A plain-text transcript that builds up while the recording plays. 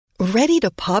Ready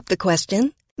to pop the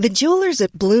question? The jewelers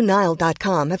at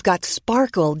BlueNile.com have got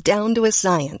sparkle down to a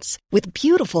science with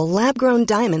beautiful lab-grown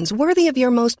diamonds worthy of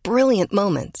your most brilliant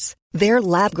moments. Their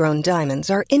lab-grown diamonds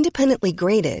are independently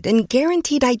graded and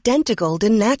guaranteed identical to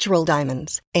natural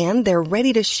diamonds, and they're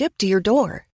ready to ship to your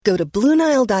door. Go to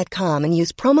BlueNile.com and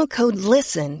use promo code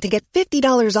LISTEN to get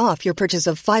 $50 off your purchase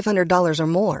of $500 or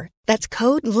more. That's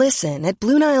code LISTEN at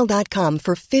BlueNile.com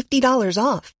for $50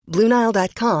 off.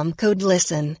 BlueNile.com, code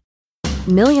LISTEN.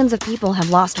 Millions of people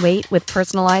have lost weight with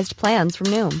personalized plans from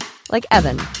Noom. Like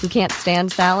Evan, who can't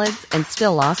stand salads and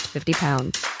still lost 50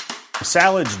 pounds.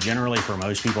 Salads generally for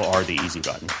most people are the easy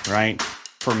button, right?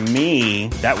 For me,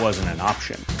 that wasn't an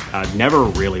option. I never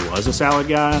really was a salad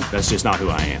guy. That's just not who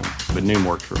I am. But Noom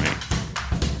worked for me.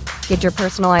 Get your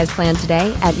personalized plan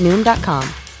today at Noom.com.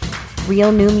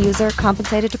 Real Noom user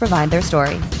compensated to provide their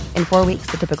story. In 4 weeks,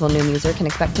 the typical Noom user can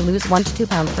expect to lose 1 to 2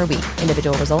 pounds per week.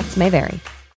 Individual results may vary.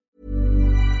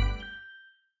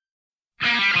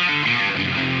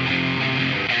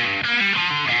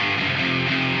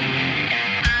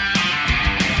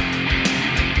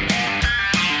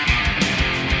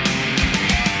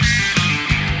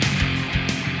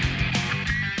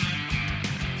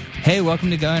 Hey, welcome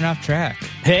to Going Off Track.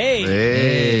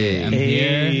 Hey, I'm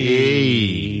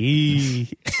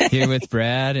here with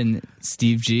Brad and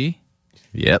Steve G.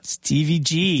 Yep. Stevie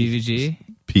G.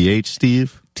 PH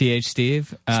Steve. TH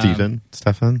Steve.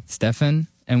 Stefan.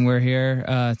 And we're here.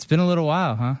 It's been a little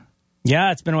while, huh?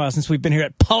 Yeah, it's been a while since we've been here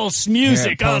at Pulse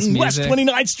Music on West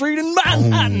 29th Street in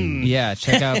Manhattan. Yeah,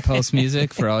 check out Pulse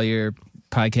Music for all your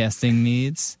podcasting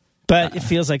needs. But it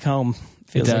feels like home.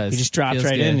 Feels it does. like we just dropped Feels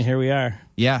right good. in and here we are.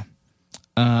 Yeah.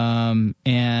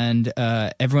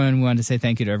 Everyone wanted to say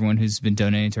thank you to everyone who's been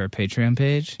donating to our Patreon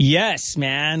page. Yes,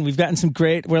 man. We've gotten some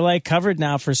great, we're like covered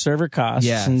now for server costs.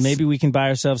 Yes. And maybe we can buy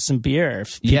ourselves some beer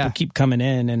if people keep coming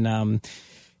in. And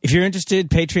if you're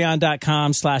interested,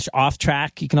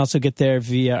 patreon.com/offtrack. You can also get there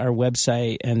via our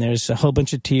website. And there's a whole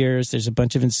bunch of tiers. There's a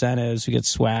bunch of incentives. We get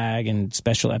swag and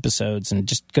special episodes. And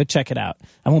just go check it out.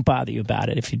 I won't bother you about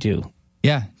it if you do.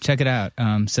 Yeah, check it out.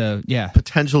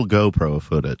 Potential GoPro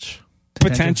footage.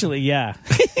 Potentially, yeah.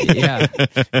 Yeah,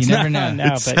 you never know.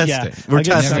 No, but yeah, We're Never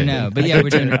testing. know. But yeah,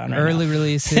 we're doing right early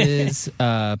releases,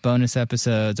 bonus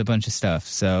episodes, a bunch of stuff.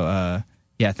 So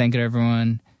thank you to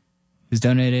everyone who's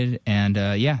donated, and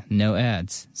no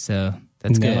ads. So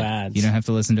that's No good. ads. You don't have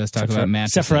to listen to us talk about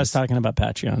mattresses. Except for us talking about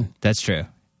Patreon. That's true.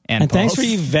 And thanks for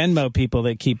Pulse. you Venmo people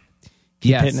that keep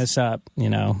Yes. hitting us up.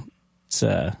 You know, it's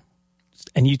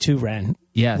and you too, Ren.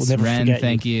 Yes, We'll never Ren, forget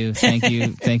thank you, thank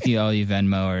you, all you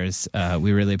Venmoers.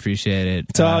 We really appreciate it.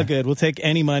 It's all good. We'll take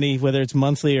any money, whether it's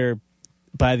monthly or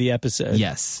by the episode.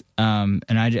 Yes, and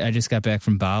I just got back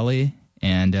from Bali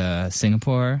and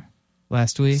Singapore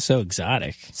last week. So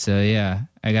exotic. So yeah,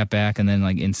 I got back and then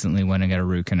instantly went and got a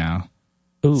root canal.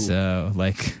 Ooh. So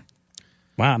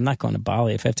wow, I'm not going to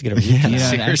Bali if I have to get a root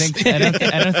canal.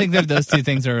 I don't think that those two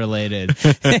things are related.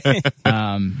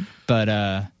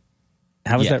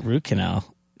 How was that root canal?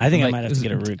 I think I might have to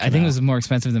get a root canal. I think it was more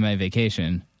expensive than my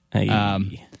vacation. It's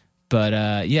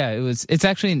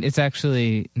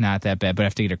actually not that bad, but I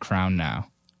have to get a crown now.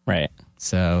 Right.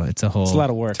 So it's a It's a lot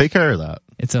of work. Take care of that.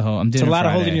 It's a whole. I'm doing It's a lot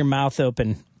of Friday. holding your mouth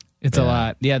open. It's a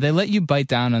lot. Yeah, they let you bite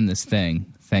down on this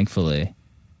thing, thankfully.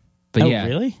 But yeah,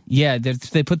 really? Yeah,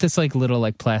 they put this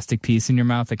little plastic piece in your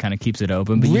mouth that kind of keeps it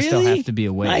open, but you still have to be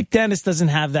awake. My dentist doesn't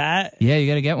have that. Yeah, you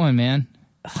got to get one, man.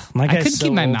 My I guy's couldn't so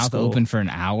keep my old mouth school. open for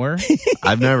an hour.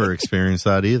 I've never experienced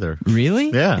that either. Really?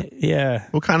 Yeah. Yeah.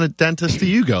 What kind of dentist do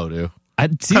you go to?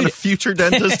 What kind of future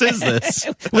dentist is this?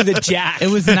 With a jack. It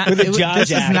was not. With a jaw this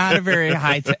jack. is not a very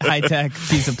high tech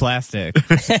piece of plastic.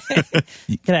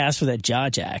 You gotta ask for that jaw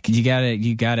jack. You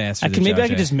gotta ask for the Maybe jaw I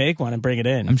could jack. just make one and bring it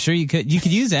in. I'm sure you could. You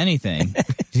could use anything.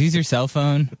 Just use your cell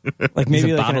phone. Like maybe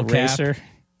use a like an bottle cap. eraser.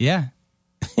 Yeah.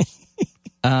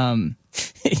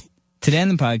 Today on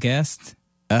the podcast,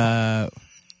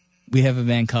 we have a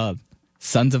band called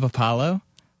Sons of Apollo.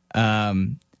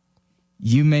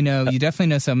 You definitely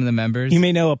know some of the members. You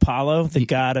may know Apollo, the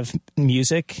god of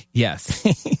music. Yes.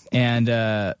 And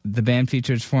the band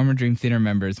features former Dream Theater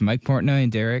members Mike Portnoy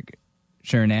and Derek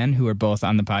Shernan, who are both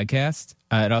on the podcast.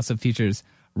 It also features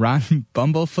Ron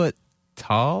Bumblefoot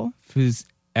Tall, who's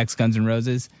ex-Guns N'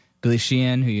 Roses, Billy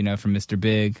Sheehan, who you know from Mr.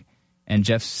 Big, and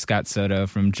Jeff Scott Soto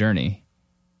from Journey,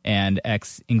 and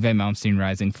ex-Yngwie Malmsteen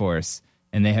Rising Force.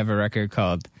 And they have a record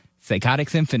called Psychotic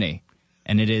Symphony,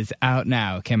 and it is out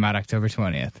now. It came out October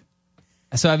 20th.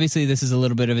 So obviously this is a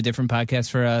little bit of a different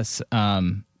podcast for us,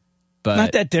 but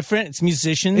Not that different. It's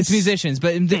musicians. it's musicians.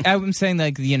 But I'm saying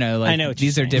I know what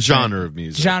these you're are saying. different Genre of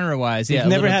music. genre-wise. Yeah, You've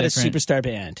never little had different. a superstar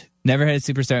band. Never had a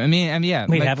superstar. I mean, yeah.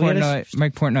 Wait, Mike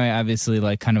Portnoy, obviously,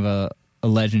 like kind of a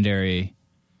legendary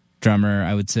drummer,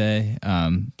 I would say.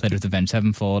 Played with Avenged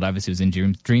Sevenfold. Obviously, was in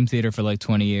Dream Theater for like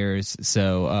 20 years.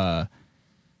 So,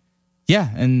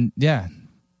 yeah.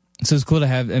 So it's cool to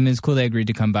have. I mean, it's cool they agreed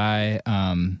to come by.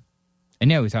 And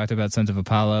yeah, we talked about Sons of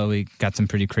Apollo. We got some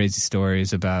pretty crazy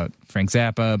stories about Frank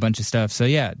Zappa, a bunch of stuff. So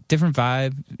yeah, different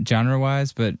vibe,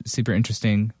 genre-wise, but super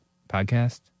interesting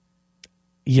podcast.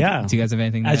 Yeah. Do you guys have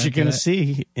anything to As add you're going to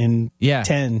see in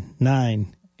 10,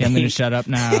 9. Yeah, I'm going to shut up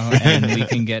now, and we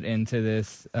can get into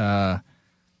this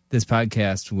this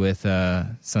podcast with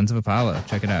Sons of Apollo.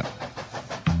 Check it out.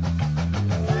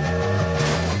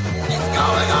 It's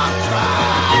going on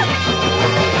track.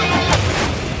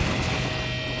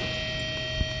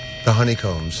 The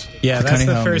honeycombs. Yeah, that's the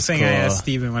honeycomb first is thing I cool. asked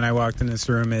Steven when I walked in this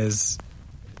room is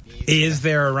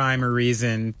there a rhyme or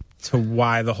reason to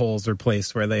why the holes are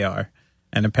placed where they are?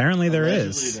 And apparently there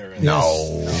is.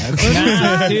 No.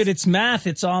 Math, dude, it's math.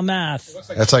 It's all math.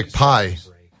 That's like pie.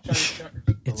 It's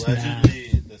math.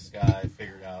 Allegedly, this guy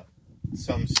figured out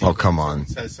some secret. Oh, come on.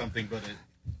 Says something, but it.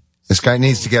 This guy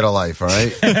needs to get a life, all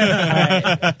right?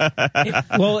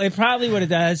 Well, probably what it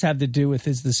does have to do with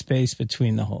is the space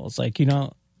between the holes. Like,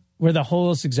 where the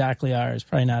holes exactly are is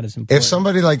probably not as important. If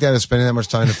somebody like that is spending that much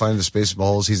time to find the space of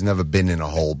holes, he's never been in a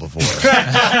hole before.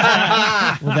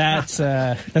 Well, that's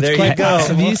There quite you go.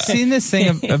 possible. Have you seen this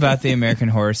thing about the American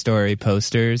Horror Story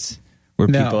posters where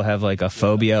No. people have like a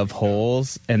phobia of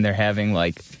holes, and they're having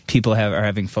like are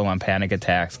having full on panic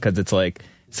attacks because it's like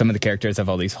some of the characters have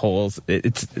all these holes.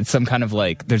 It's some kind of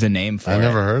like there's a name for it. I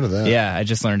never heard of that. Yeah, I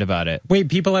just learned about it. Wait,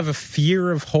 people have a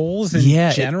fear of holes in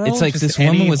general? It's like Just this any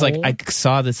woman was hole? like, I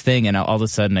saw this thing, and all of a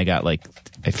sudden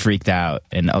I freaked out,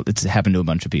 and it's happened to a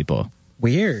bunch of people.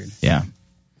 Weird. Yeah,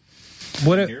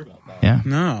 What? yeah, But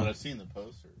No. I've seen the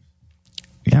posters.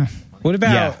 yeah. What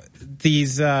about Yeah.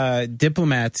 these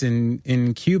diplomats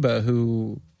in Cuba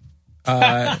who?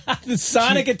 the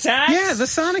sonic attack? Yeah, the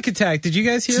sonic attack. Did you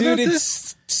guys hear Dude, about it's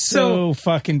this? so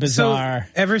fucking bizarre.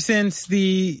 So ever since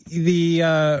the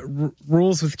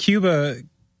rules with Cuba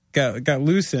got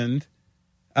loosened,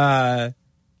 the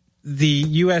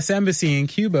U.S. Embassy in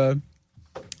Cuba,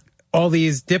 all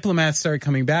these diplomats started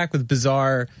coming back with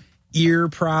bizarre ear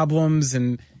problems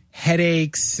and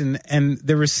headaches, and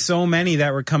there were so many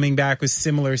that were coming back with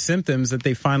similar symptoms that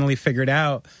they finally figured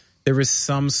out there was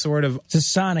some sort of It's a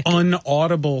sonic.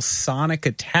 unaudible sonic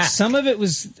attack. Some of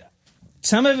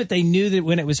it they knew that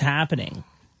when it was happening,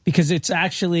 because it's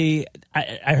actually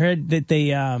I heard that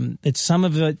that some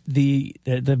of it the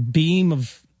beam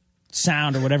of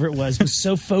sound or whatever it was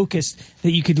so focused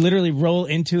that you could literally roll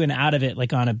into and out of it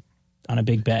like on a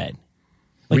big bed.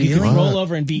 Like you could Really? roll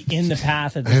over and be in the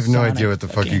path of the I have no sonic idea what the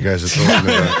fuck fucking- you guys are talking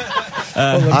about.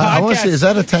 I want to say, is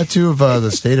that a tattoo of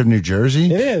the state of New Jersey?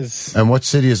 It is. And what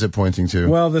city is it pointing to?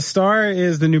 Well, the star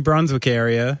is the New Brunswick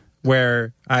area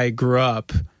where I grew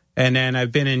up. And then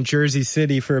I've been in Jersey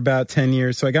City for about 10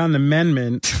 years. So I got an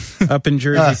amendment up in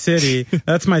Jersey City.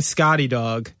 That's my Scotty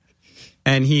dog.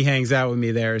 And he hangs out with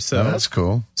me there. So Oh, that's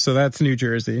cool. So that's New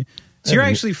Jersey. So you're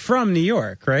actually from New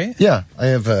York, right? Yeah, I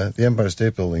have the Empire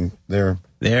State Building there.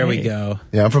 There we go.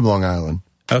 Yeah, I'm from Long Island,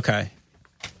 Okay.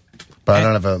 but I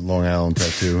don't have a Long Island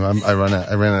tattoo. I ran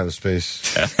out of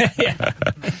space.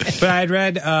 But I'd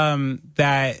read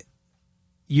that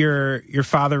your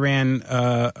father ran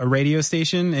a radio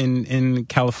station in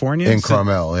California. In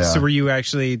Carmel, yeah. So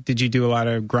did you do a lot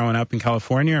of growing up in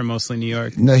California or mostly New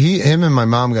York? No, him and my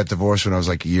mom got divorced when I was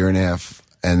like a year and a half,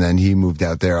 and then he moved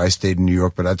out there. I stayed in New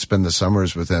York, but I'd spend the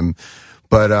summers with him.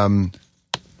 But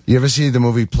you ever see the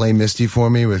movie Play Misty for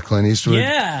Me with Clint Eastwood?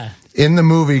 Yeah. In the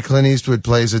movie, Clint Eastwood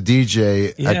plays a DJ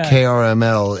at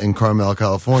KRML in Carmel,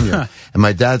 California. And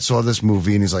my dad saw this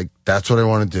movie and he's like, that's what I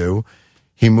want to do.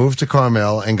 He moved to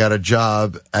Carmel and got a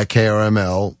job at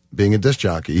KRML being a disc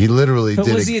jockey. He literally But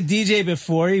did was he a DJ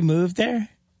before he moved there?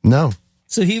 No.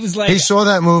 So he was like, He saw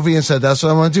that movie and said, that's what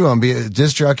I want to do. I'm be a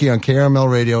disc jockey on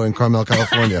KRML radio in Carmel,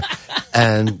 California.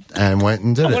 and went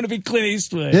and did I it. want to be Clint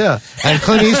Eastwood. Yeah. And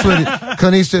Clint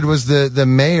Eastwood was the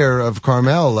mayor of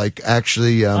Carmel, like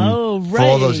actually, for all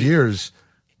those right. years.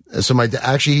 So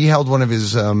actually he held one of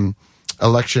his,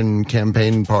 election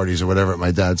campaign parties or whatever at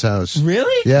my dad's house.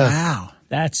 Really? Yeah. Wow.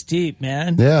 That's deep,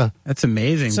 man. Yeah. That's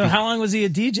amazing. So how long was he a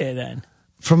DJ then?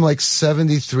 From like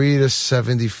 73 to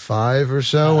 75 or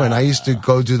so. And I used to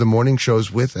go do the morning shows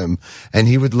with him, and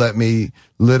he would let me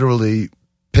literally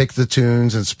pick the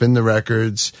tunes and spin the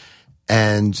records.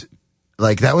 And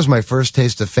like, that was my first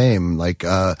taste of fame. Like,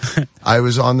 I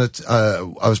was I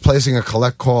was placing a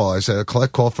collect call. I said a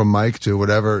collect call from Mike to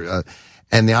whatever.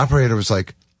 And the operator was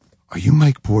like, "Are you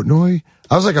Mike Portnoy?"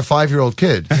 I was like a 5-year-old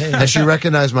kid, and she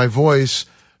recognized my voice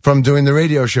from doing the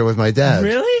radio show with my dad.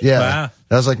 Really? Yeah. Wow.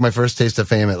 That was like my first taste of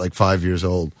fame at like 5 years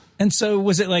old. And so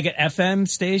was it like an FM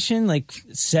station, like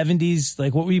 70s?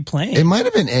 Like what were you playing? It might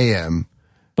have been AM.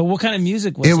 But what kind of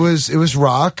music was it? It was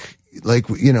rock. Like,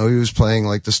 he was playing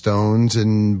like the Stones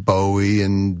and Bowie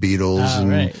and Beatles. Oh, and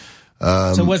right.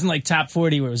 So it wasn't like top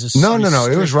 40 where it was a No.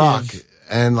 It was rock. restrictive-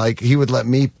 And like he would let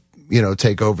me,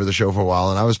 take over the show for a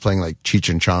while. And I was playing like Cheech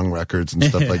and Chong records and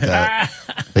stuff like that.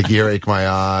 Like Earache My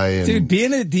Eye. And, Dude,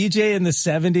 being a DJ in the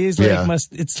 70s,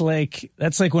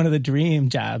 that's like one of the dream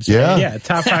jobs. Yeah. Yeah,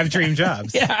 top 5 dream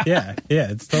jobs. Yeah,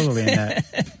 it's totally in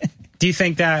that. Do you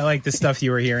think that like the stuff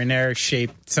you were hearing there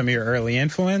shaped some of your early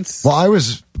influence? Well,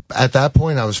 at that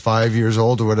point, I was 5 years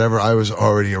old or whatever. I was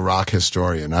already a rock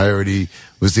historian. I already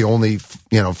was the only,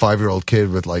 5-year-old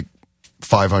kid with like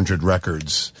 500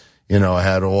 records. I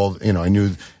had all, I knew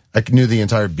the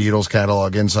entire Beatles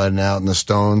catalog inside and out, and the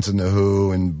Stones and the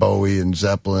Who and Bowie and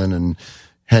Zeppelin and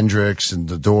Hendrix and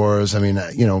the Doors. I mean,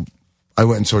 I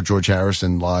went and saw George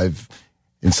Harrison live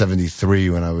in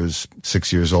 73 when I was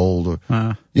 6 years old.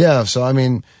 Yeah. So, I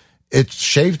mean, it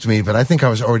shaped me, but I think I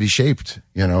was already shaped,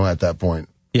 at that point.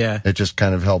 Yeah. It just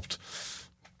kind of helped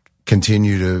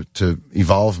continue to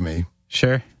evolve me.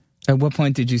 Sure. At what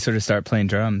point did you sort of start playing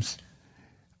drums?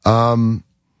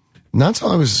 Not till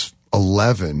I was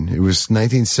 11. It was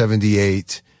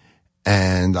 1978.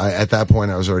 And at that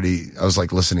point, I was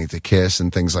like listening to Kiss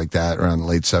and things like that around the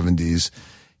late 70s.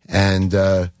 And,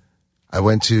 I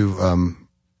went to,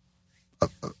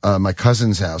 my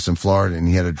cousin's house in Florida, and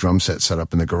he had a drum set set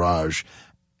up in the garage,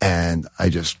 and I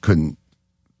just couldn't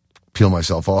peel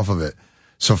myself off of it.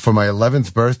 So for my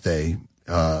 11th birthday, in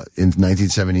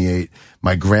 1978,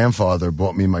 my grandfather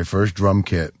bought me my first drum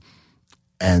kit,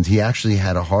 and he actually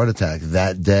had a heart attack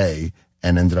that day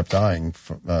and ended up dying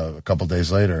a couple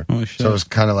days later. Oh, shit. So it was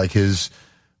kind of like his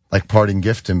parting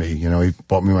gift to me. He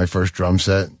bought me my first drum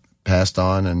set, passed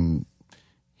on, and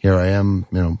here I am,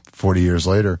 40 years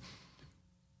later.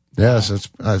 Yeah, so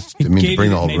I didn't mean to bring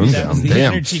the whole room that down. was the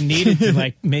Damn. energy needed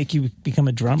to make you become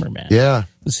a drummer, man. Yeah.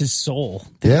 It was his soul.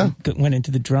 Yeah. Went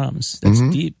into the drums. That's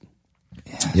deep.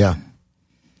 Yeah.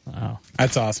 Wow.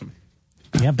 That's awesome.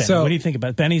 Yeah, Benny. So- What do you think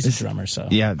about Benny's a drummer? So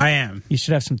Yeah. I am. you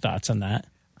should have some thoughts on that.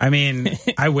 I mean,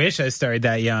 I wish I started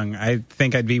that young. I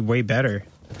think I'd be way better.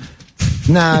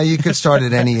 Nah, you could start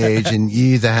at any age, and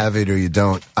you either have it or you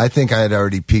don't. I think I had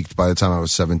already peaked by the time I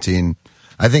was 17.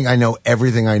 I think I know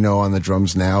everything I know on the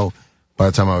drums now by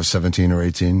the time I was 17 or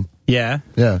 18. Yeah.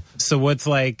 Yeah. So what's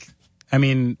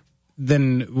then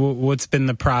what's been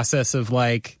the process of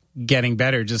getting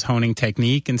better, just honing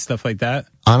technique and stuff like that?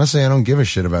 Honestly, I don't give a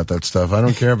shit about that stuff. I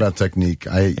don't care about technique.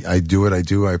 I do what I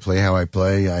do. I play how I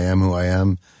play. I am who I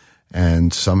am.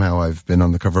 And somehow I've been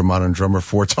on the cover of Modern Drummer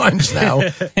 4 times now,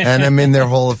 and I'm in their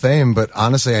Hall of Fame. But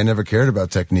honestly, I never cared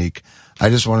about technique. I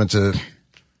just wanted to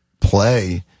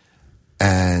play.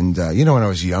 And, when I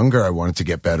was younger, I wanted to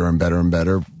get better and better and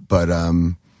better. But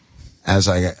as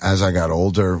I got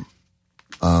older,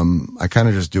 I kind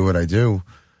of just do what I do.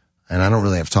 And I don't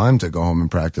really have time to go home and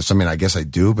practice. I mean, I guess I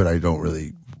do, but I don't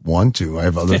really want to. I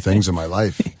have other things in my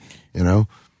life,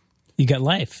 You got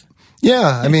life.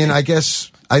 Yeah, I mean, I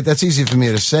guess that's easy for me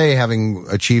to say, having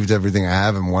achieved everything I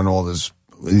have and won all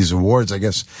these awards. I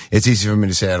guess it's easy for me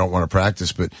to say I don't want to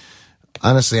practice, but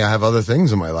honestly, I have other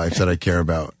things in my life that I care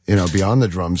about, beyond the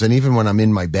drums. And even when I'm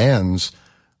in my bands,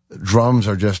 drums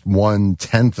are just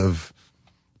 1/10 of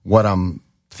what I'm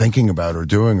thinking about or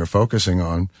doing or focusing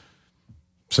on.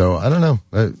 So I don't know.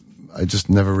 I just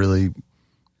never really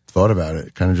thought about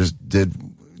it. Kind of just did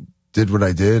what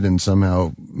I did and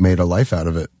somehow made a life out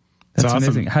of it. That's awesome.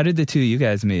 amazing. How did the two of you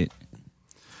guys meet?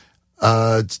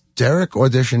 Derek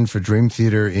auditioned for Dream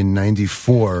Theater in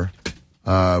 94.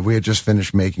 We had just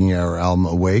finished making our album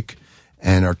Awake,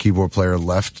 and our keyboard player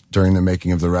left during the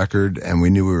making of the record, and we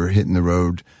knew we were hitting the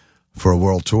road for a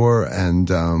world tour, and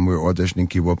we were auditioning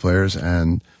keyboard players,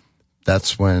 and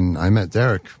that's when I met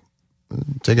Derek.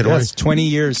 Take it away. It's 20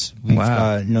 years we've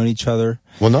known each other.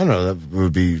 Well, no, that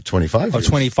would be 25 years.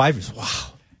 25 years. Wow.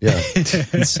 Yeah.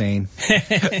 Insane.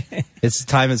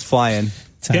 Time is flying.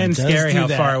 It's getting does scary do how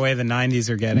that. far away the 90s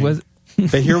are getting.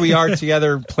 But here we are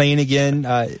together playing again.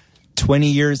 20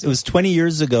 years. It was 20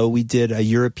 years ago we did a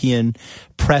European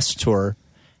press tour,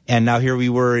 and now here we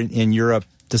were in Europe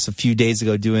just a few days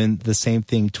ago doing the same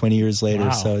thing 20 years later.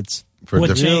 Wow. So it's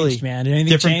What changed, man? Did anything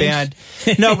different change?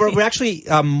 band. No, we're actually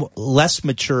less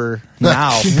mature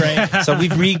now. Right. So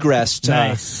we've regressed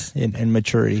Nice. in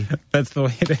maturity. That's the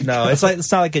way it is. No,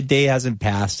 it's not like a day hasn't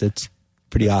passed. It's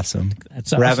pretty awesome.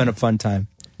 That's We're awesome. having a fun time.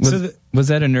 Was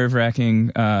that a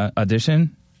nerve-wracking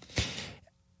audition?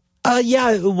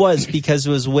 Yeah, it was, because it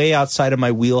was way outside of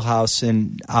my wheelhouse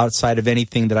and outside of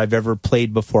anything that I've ever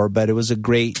played before. But it was a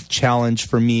great challenge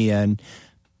for me, and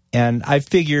I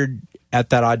figured at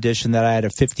that audition that I had a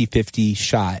 50-50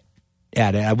 shot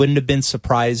at it. I wouldn't have been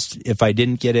surprised if I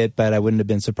didn't get it, but I wouldn't have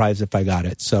been surprised if I got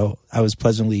it. So I was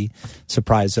pleasantly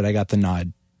surprised that I got the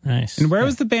nod. Nice. And where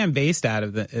was the band based out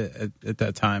of at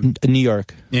that time? New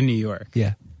York. In New York.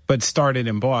 Yeah. But started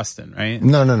in Boston, right?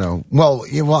 No. Well,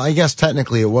 I guess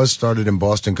technically it was started in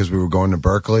Boston because we were going to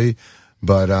Berkeley,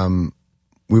 but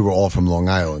we were all from Long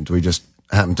Island. We just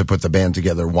happened to put the band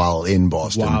together while in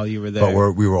Boston. While you were there.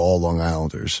 But we were all Long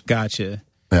Islanders. Gotcha.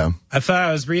 Yeah. I thought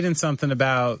I was reading something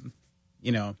about, I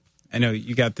know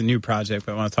you got the new project,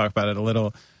 but I want to talk about it a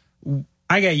little.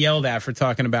 I got yelled at for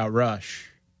talking about Rush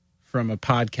from a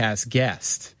podcast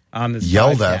guest on this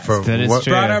Yelled podcast. at for That is what?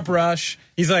 true. Brought up Rush.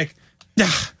 He's like,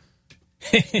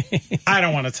 I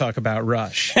don't want to talk about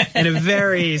Rush in a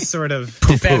very sort of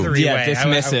feathery Yeah, way.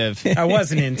 dismissive. I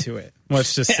wasn't into it.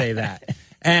 Let's just say that.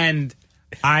 And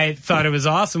I thought it was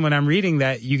awesome when I'm reading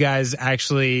that you guys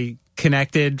actually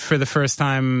connected for the first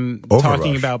time Over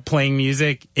talking Rush. about playing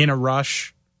music in a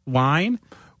Rush line.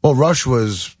 Well, Rush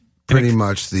was pretty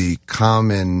much the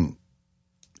common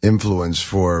influence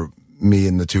for me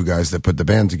and the two guys that put the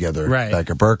band together Right. back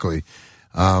at Berkeley.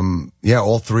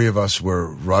 All three of us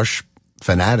were Rush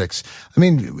fanatics. I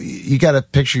mean, you got to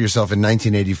picture yourself in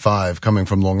 1985 coming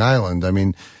from Long Island. I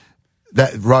mean,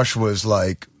 that Rush was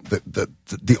like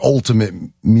the ultimate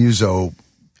muso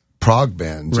prog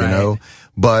band, you Right. know?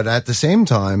 But at the same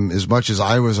time, as much as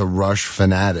I was a Rush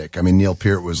fanatic, I mean, Neil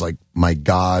Peart was like my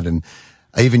god, and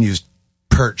I even used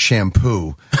Pert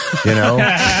shampoo, you know?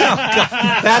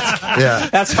 That's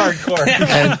hardcore.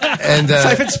 And So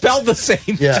if it's spelled the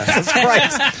same, Yeah. Jesus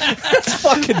Christ. That's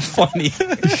fucking funny.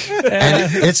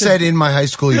 and it said in my high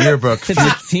school yearbook, It's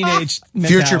a teenage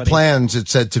future mentality. plans, it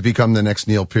said to become the next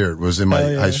Neil Peart was in my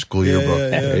high school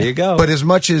yearbook. There you go. But as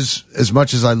much as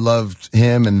I loved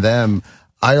him and them,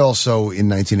 I also in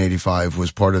 1985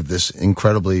 was part of this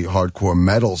incredibly hardcore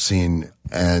metal scene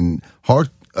and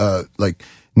like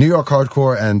New York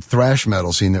hardcore and thrash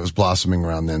metal scene that was blossoming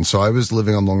around then. So I was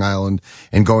living on Long Island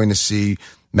and going to see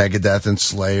Megadeth and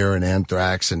Slayer and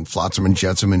Anthrax and Flotsam and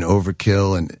Jetsam and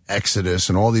Overkill and Exodus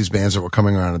and all these bands that were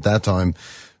coming around at that time.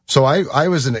 So I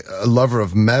was a lover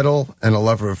of metal and a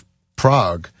lover of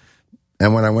prog.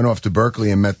 And when I went off to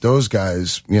Berkeley and met those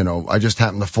guys, I just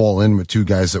happened to fall in with two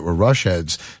guys that were Rush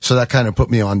heads. So that kind of put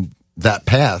me on that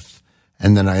path.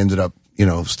 And then I ended up,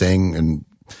 staying and,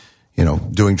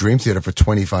 doing Dream Theater for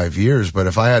 25 years. But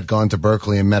if I had gone to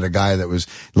Berkeley and met a guy that was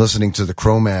listening to the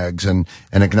Cro-Mags and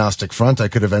Agnostic Front, I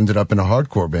could have ended up in a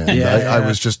hardcore band.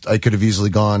 I could have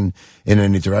easily gone in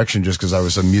any direction just because I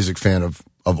was a music fan of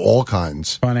all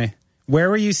kinds. Funny. Where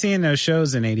were you seeing those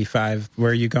shows in '85?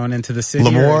 Were you going into the city?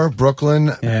 Lemoore,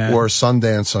 Brooklyn, Yeah. or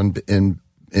Sundance in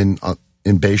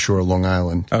Bayshore, Long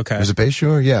Island. Okay. Was it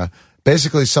Bayshore? Yeah.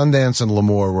 Basically, Sundance and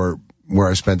Lemoore were where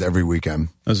I spent every weekend.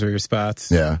 Those were your spots.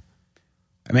 Yeah.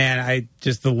 Man,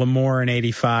 the Lemoore in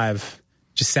 '85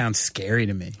 just sounds scary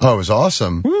to me. Oh, it was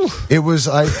awesome. It was,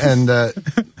 I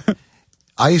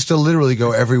used to literally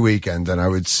go every weekend and I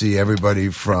would see everybody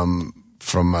from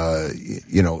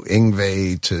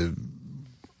Yngwie to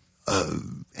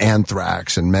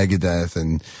Anthrax and Megadeth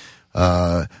and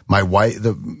my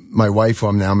wife who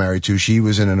I'm now married to, she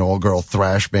was in an all-girl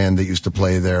thrash band that used to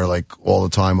play there like all the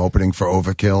time, opening for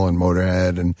Overkill and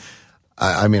Motorhead, and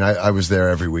I was there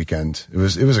every weekend. It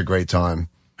was a great time.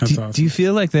 That's awesome. Do you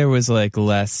feel like there was like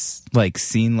less like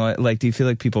scene like do you feel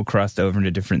like people crossed over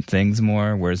into different things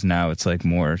more, whereas now it's like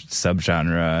more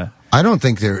subgenre? I don't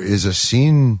think there is a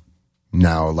scene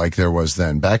now like there was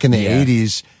then. Back in the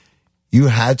 80s, you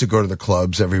had to go to the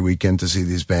clubs every weekend to see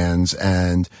these bands,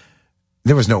 and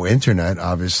there was no internet,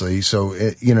 obviously. So,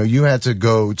 you had to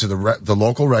go to the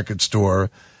local record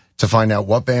store to find out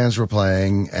what bands were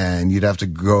playing, and you'd have to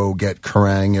go get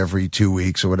Kerrang every 2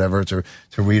 weeks or whatever to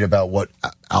read about what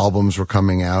albums were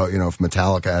coming out, if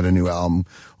Metallica had a new album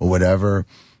or whatever.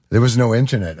 There was no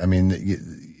internet.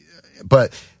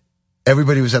 But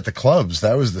everybody was at the clubs.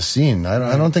 That was the scene.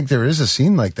 I don't think there is a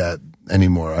scene like that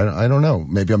anymore. I don't know.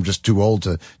 Maybe I'm just too old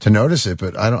to notice it,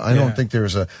 but I don't think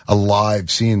there's a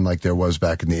live scene like there was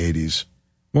back in the 80s.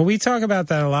 Well, we talk about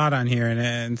that a lot on here,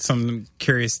 and so I'm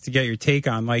curious to get your take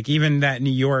on, like, even that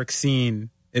New York scene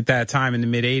at that time in the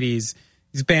mid-'80s.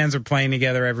 These bands were playing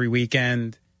together every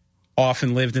weekend,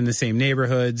 often lived in the same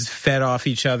neighborhoods, fed off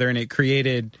each other, and it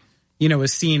created, a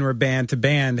scene where band to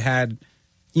band had,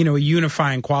 a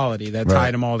unifying quality that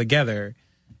tied them all together.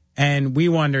 And we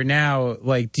wonder now,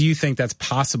 like, do you think that's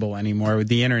possible anymore with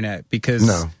the internet? Because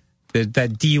No. that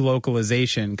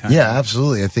delocalization kind Yeah, of.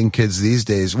 absolutely. I think kids these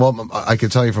days, well, I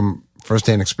could tell you from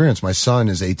firsthand experience, my son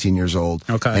is 18 years old,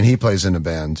 Okay. and he plays in a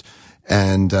band.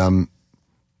 And,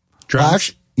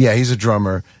 Drums? yeah, he's a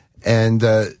drummer. And,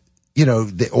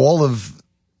 all of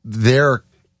their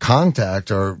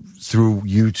contact are through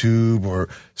YouTube or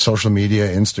social media,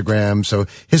 Instagram. So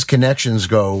his connections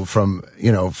go from,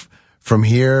 from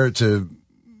here to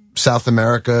South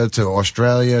America to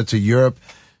Australia to Europe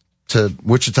to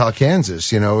Wichita,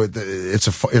 Kansas.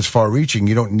 It's far reaching.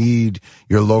 You don't need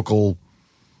your local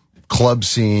club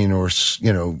scene or,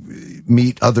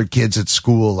 meet other kids at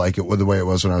school like the way it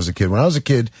was when I was a kid. When I was a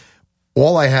kid,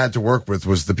 all I had to work with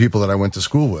was the people that I went to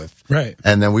school with. Right.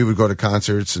 And then we would go to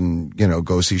concerts and,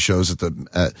 go see shows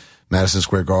at Madison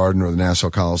Square Garden or the Nassau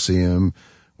Coliseum.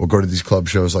 We'll go to these club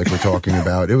shows like we're talking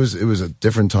about. It was a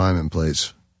different time and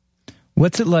place.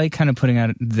 What's it like kind of putting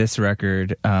out this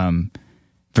record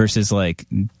versus like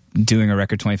doing a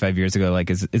record 25 years ago? Like,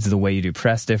 is the way you do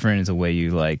press different? Is the way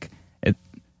you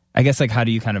I guess, like, how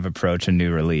do you kind of approach a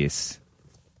new release?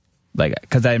 Like,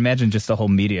 because I imagine just the whole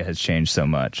media has changed so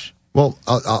much. Well,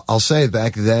 I'll say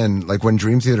back then, like when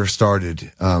Dream Theater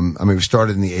started, we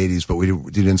started in the 80s, but we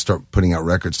didn't start putting out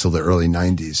records till the early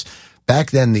 90s.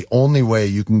 Back then, the only way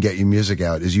you can get your music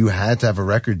out is you had to have a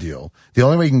record deal. The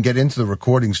only way you can get into the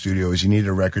recording studio is you needed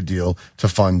a record deal to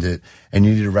fund it, and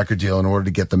you needed a record deal in order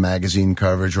to get the magazine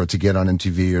coverage or to get on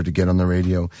MTV or to get on the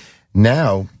radio.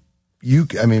 Now,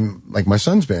 like my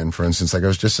son's band, for instance, like I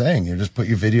was just saying, you just put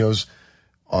your videos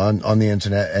on the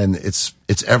internet and it's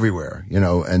everywhere,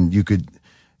 and you could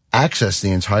access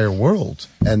the entire world.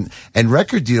 And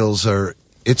record deals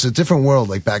it's a different world.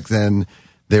 Like back then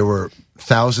there were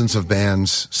thousands of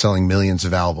bands selling millions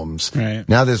of albums. Right.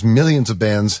 Now there's millions of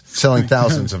bands selling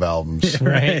thousands of albums.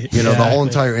 Right. The whole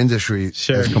entire industry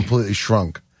has completely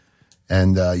shrunk.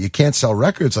 And you can't sell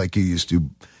records like you used to.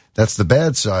 That's the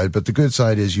bad side, but the good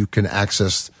side is you can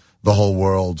access the whole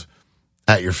world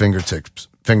at your fingertips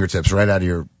right out of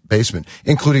your basement,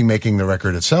 including making the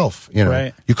record itself.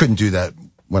 Right. You couldn't do that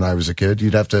when I was a kid.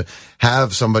 You'd have to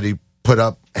have somebody put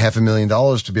up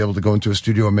 $500,000 to be able to go into a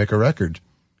studio and make a record.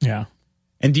 Yeah.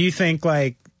 And do you think,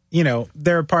 like,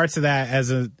 there are parts of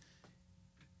that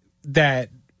that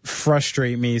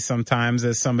frustrate me sometimes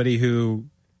as somebody who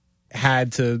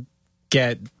had to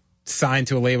get signed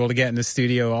to a label to get in the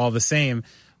studio all the same.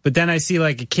 But then I see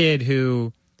like a kid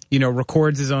who,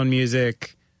 records his own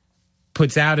music,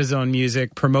 puts out his own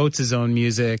music, promotes his own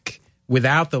music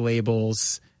without the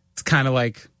labels. It's kind of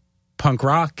like punk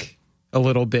rock a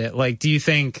little bit. Like, do you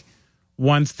think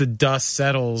once the dust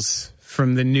settles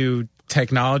from the new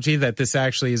technology that this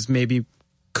actually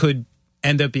could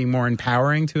end up being more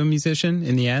empowering to a musician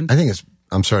in the end? I think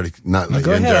I'm sorry to not let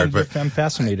you in, Derek, but I'm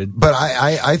fascinated. But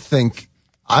I think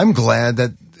I'm glad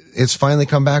that it's finally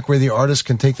come back where the artists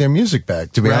can take their music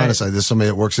back. To be honest, there's somebody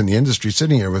that works in the industry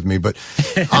sitting here with me, but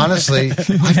honestly,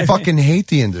 I fucking hate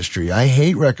the industry. I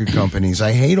hate record companies.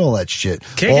 I hate all that shit.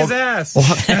 Kick his ass.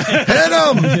 Hit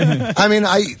him!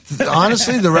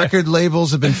 Honestly, the record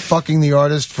labels have been fucking the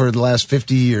artist for the last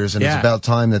 50 years, and it's about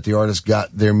time that the artists got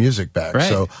their music back. Right.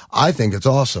 So I think it's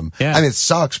awesome. Yeah. It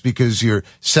sucks because you're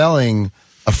selling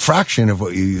a fraction of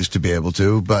what you used to be able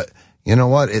to, but you know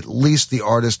what? At least the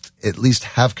artists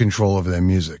have control over their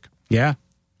music. Yeah,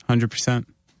 100%.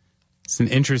 It's an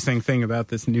interesting thing about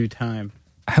this new time.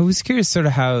 I was curious sort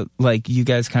of how, like, you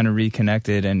guys kind of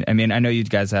reconnected. And, I know you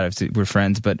guys were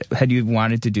friends, but had you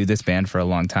wanted to do this band for a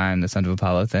long time, the Sons of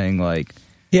Apollo thing? Like,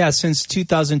 yeah, since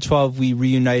 2012, we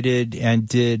reunited and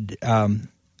did a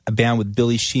band with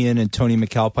Billy Sheehan and Tony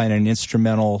McAlpine, an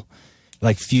instrumental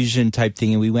like fusion type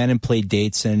thing, and we went and played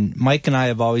dates, and Mike and I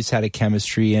have always had a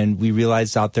chemistry, and we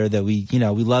realized out there that we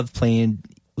love playing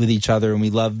with each other, and we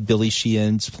love Billy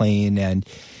Sheehan's playing, and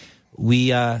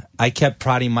I kept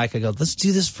prodding Mike. I go, let's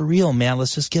do this for real, man.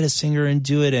 Let's just get a singer and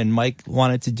do it. And Mike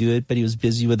wanted to do it, but he was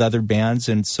busy with other bands.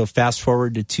 And so fast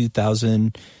forward to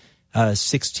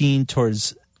 2016,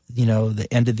 towards the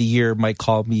end of the year, Mike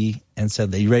called me and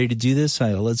said, "Are you ready to do this?"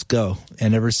 I go, "Let's go."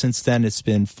 And ever since then, it's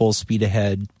been full speed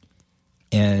ahead.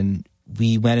 And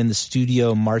we went in the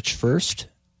studio March 1st,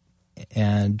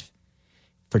 and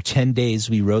for 10 days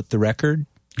we wrote the record.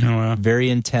 Oh, wow. Very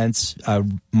intense.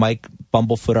 Mike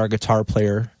Bumblefoot, our guitar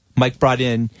player, Mike brought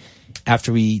in,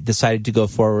 after we decided to go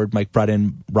forward, Mike brought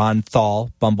in Ron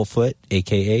Thal, Bumblefoot,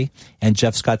 a.k.a., and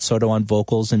Jeff Scott Soto on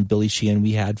vocals, and Billy Sheehan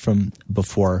we had from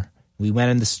before. We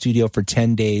went in the studio for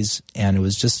 10 days, and it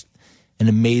was just an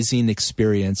amazing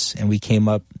experience, and we came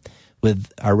up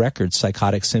with our record,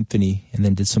 Psychotic Symphony, and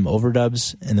then did some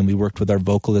overdubs, and then we worked with our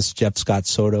vocalist, Jeff Scott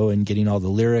Soto, in getting all the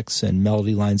lyrics and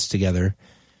melody lines together.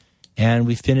 and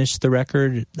we finished the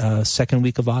record second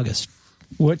week of August.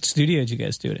 What studio did you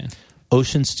guys do it in?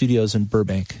 Ocean Studios in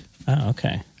Burbank. Oh,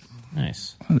 okay.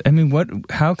 Nice. I mean,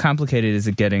 how complicated is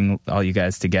it getting all you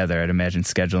guys together? I'd imagine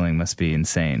scheduling must be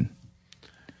insane.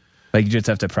 Like, you just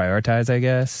have to prioritize, I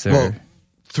guess? Or? Well,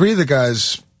 three of the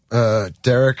guys,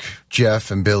 Derek,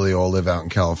 Jeff, and Billy all live out in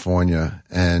California,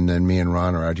 and then me and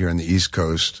Ron are out here on the East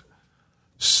Coast.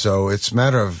 So it's a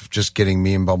matter of just getting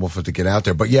me and Bumblefoot to get out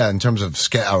there. But yeah, in terms of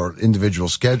our individual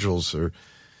schedules, or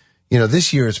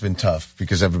this year it's been tough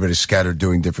because everybody's scattered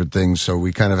doing different things. So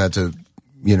we kind of had to,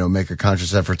 make a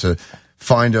conscious effort to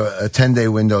find a 10-day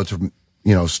window to,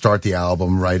 start the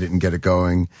album, write it, and get it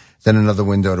going. Then another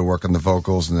window to work on the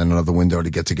vocals, and then another window to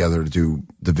get together to do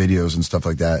the videos and stuff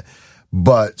like that.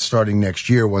 But starting next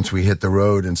year, once we hit the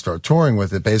road and start touring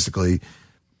with it, basically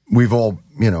we've all,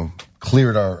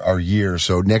 cleared our year.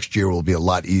 So next year will be a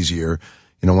lot easier,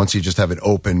 once you just have an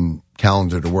open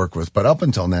calendar to work with. But up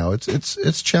until now,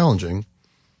 it's challenging.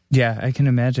 Yeah, I can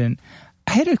imagine.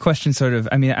 I had a question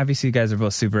obviously you guys are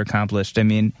both super accomplished. I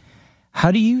mean, how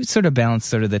do you sort of balance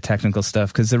sort of the technical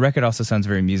stuff? Because the record also sounds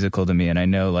very musical to me, and I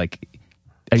know, I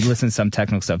listen to some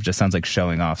technical stuff, just sounds like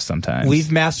showing off sometimes.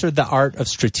 We've mastered the art of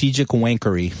strategic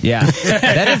wankery. Yeah. Strategic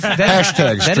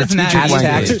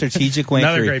wankery.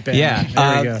 Another great band. Yeah.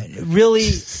 There we go. Really,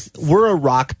 we're a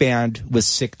rock band with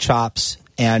sick chops.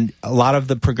 And a lot of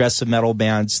the progressive metal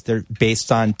bands, they're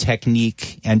based on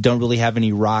technique and don't really have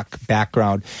any rock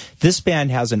background. This band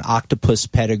has an octopus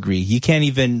pedigree.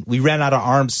 We ran out of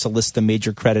arms to list the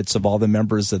major credits of all the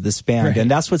members of this band. Right. And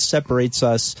that's what separates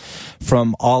us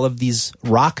from all of these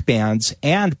rock bands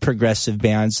and progressive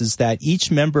bands, is that each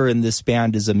member in this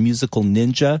band is a musical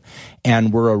ninja,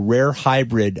 and we're a rare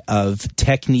hybrid of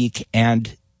technique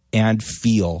and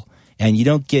feel. And you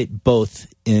don't get both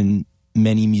in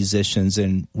many musicians,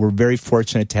 and we're very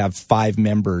fortunate to have 5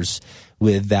 members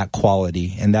with that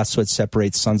quality, and that's what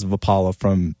separates Sons of Apollo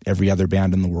from every other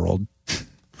band in the world.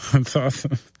 That's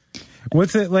awesome.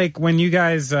 What's it like when you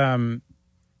guys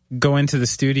go into the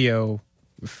studio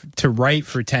to write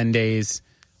for 10 days?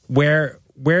 Where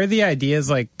are the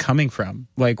ideas coming from?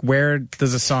 Where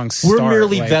does a song start? We're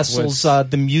merely vessels.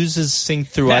 The muses sing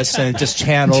through us and just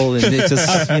channel, and it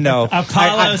just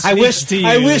Apollo I wish to you.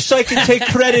 I wish I could take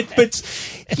credit, but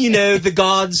the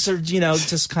gods are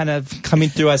just kind of coming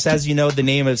through us. As you know, the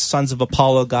name of Sons of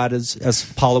Apollo,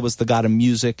 as Apollo was the god of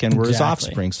music, and we're his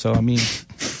offspring. So I mean,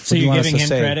 so you're giving him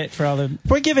credit for all the?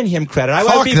 We're giving him credit.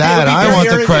 Fuck that! I want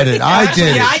the credit. I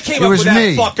did it. I came it up was with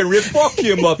me. that fucking riff. Fuck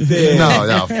him up there.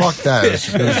 No, fuck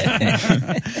that.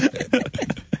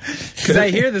 Because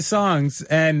I hear the songs,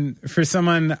 and for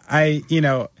someone,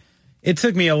 it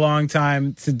took me a long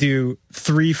time to do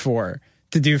 3/4,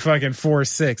 to do fucking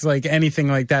 4/6, anything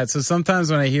like that. So sometimes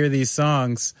when I hear these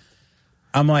songs,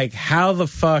 I'm like, how the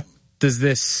fuck does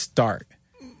this start?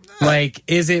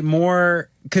 Is it more,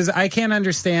 because I can't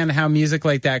understand how music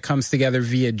like that comes together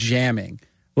via jamming.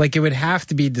 It would have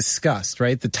to be discussed,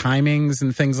 right? The timings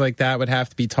and things like that would have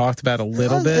to be talked about a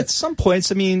little bit. At some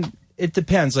points, I mean, it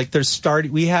depends.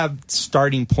 We have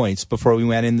starting points before we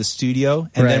went in the studio,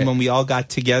 and then when we all got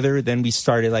together, then we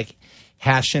started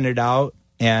hashing it out,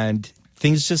 and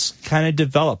things just kind of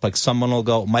develop. Someone will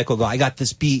go, Mike will go, I got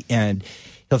this beat, and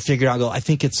he'll figure it out, go, I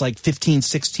think it's 15,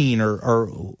 16 or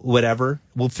whatever.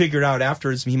 We'll figure it out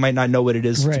afterwards. He might not know what it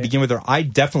is to begin with, or I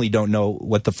definitely don't know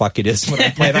what the fuck it is when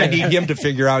I play it. I need him to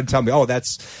figure out and tell me, oh,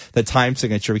 that's the time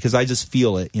signature, because I just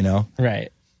feel it,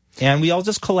 Right. And we all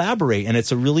just collaborate, and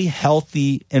it's a really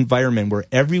healthy environment where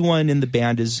everyone in the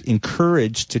band is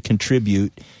encouraged to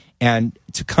contribute and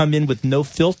to come in with no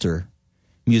filter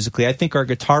musically. I think our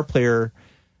guitar player,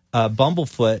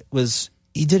 Bumblefoot,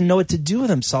 he didn't know what to do with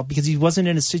himself, because he wasn't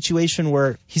in a situation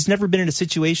where he's never been in a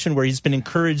situation where he's been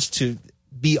encouraged to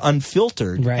be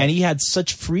unfiltered. Right. And he had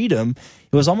such freedom.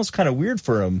 It was almost kind of weird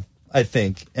for him, I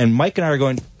think. And Mike and I are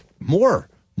going, more.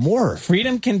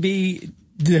 Freedom can be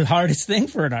the hardest thing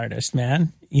for an artist,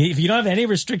 man. If you don't have any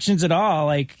restrictions at all,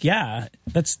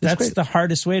 that's the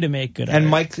hardest way to make good art. And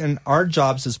Mike and our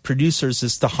jobs as producers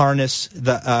is to harness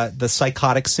the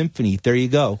psychotic symphony. There you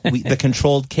go. The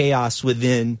controlled chaos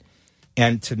within,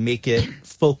 and to make it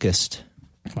focused.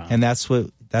 Wow. And that's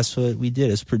what we did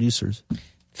as producers.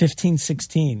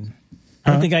 1516.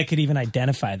 I don't think I could even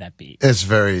identify that beat. It's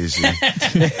very easy.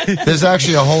 There's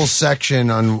actually a whole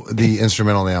section on the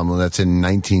instrumental album that's in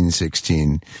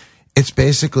 1916. It's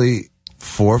basically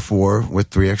 4/4 with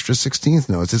 3 extra 16th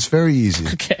notes. It's very easy.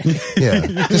 Okay.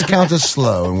 Yeah. Just count it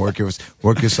slow and work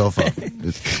yourself up.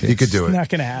 You could do it. It's not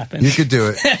going to happen. You could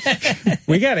do it.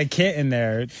 We got a kit in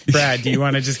there. Brad, do you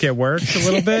want to just get worked a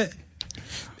little bit?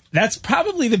 That's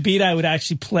probably the beat I would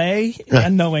actually play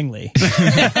unknowingly.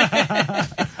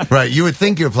 Right. You would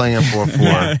think you're playing a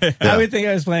 4/4. Yeah. I would think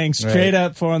I was playing straight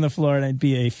up 4 on the floor, and I'd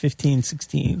be a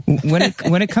 15-16.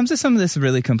 When it comes to some of this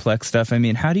really complex stuff, I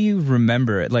mean, how do you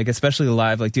remember it? Like, especially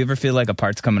live. Like, do you ever feel like a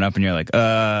part's coming up and you're like,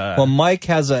 Well, Mike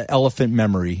has an elephant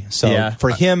memory, so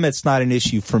for him, it's not an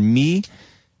issue. For me,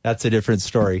 that's a different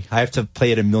story. I have to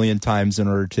play it a million times in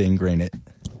order to ingrain it.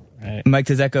 Right. Mike,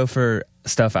 does that go for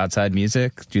stuff outside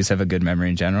music? Do you just have a good memory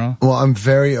in general? Well, I'm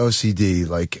very OCD,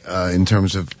 like in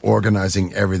terms of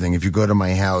organizing everything. If you go to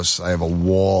my house, I have a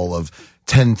wall of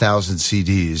 10,000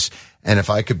 CDs. And if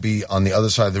I could be on the other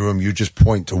side of the room, you just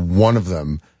point to one of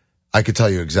them, I could tell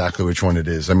you exactly which one it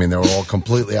is. I mean, they're all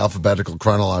completely alphabetical,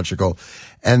 chronological.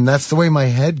 And that's the way my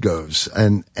head goes.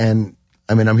 And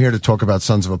I mean, I'm here to talk about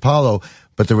Sons of Apollo,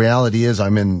 but the reality is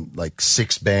I'm in like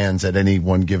 6 bands at any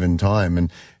one given time.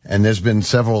 And there's been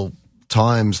several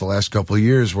times the last couple of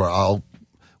years where I'll,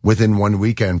 within one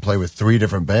weekend, play with 3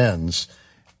 different bands,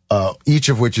 each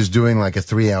of which is doing like a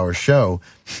 3-hour show,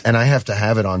 and I have to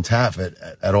have it on tap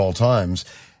at all times.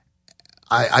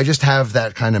 I just have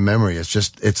that kind of memory.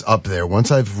 It's up there.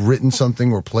 Once I've written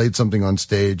something or played something on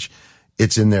stage,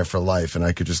 it's in there for life, and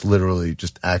I could just literally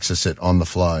just access it on the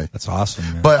fly. That's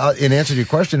awesome, man. But in answer to your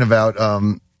question about,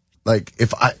 like,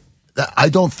 if I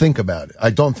don't think about it.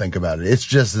 I don't think about it. It's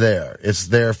just there. It's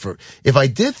there for, if I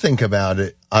did think about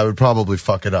it, I would probably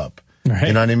fuck it up. Right.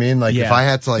 You know what I mean? Like, if I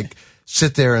had to, like,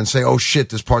 sit there and say, oh shit,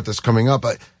 this part that's coming up,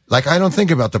 I don't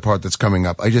think about the part that's coming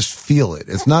up. I just feel it.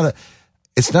 It's not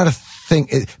a thing.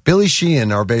 Billy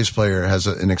Sheehan, our bass player, has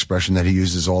an expression that he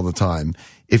uses all the time.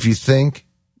 If you think,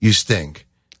 you stink.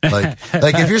 Like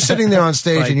if you're sitting there on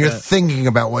stage and you're thinking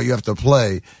about what you have to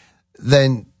play,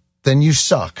 then you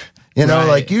suck. You know,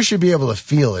 like, you should be able to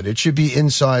feel it. It should be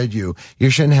inside you. You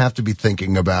shouldn't have to be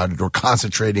thinking about it or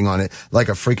concentrating on it like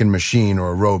a freaking machine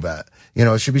or a robot. You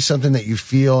know, it should be something that you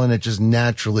feel and it just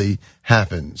naturally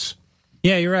happens.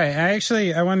 Yeah, you're right.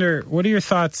 I wonder, what are your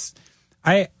thoughts?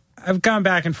 I've gone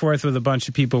back and forth with a bunch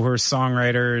of people who are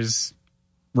songwriters,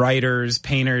 writers,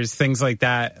 painters, things like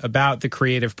that, about the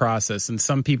creative process. And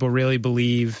some people really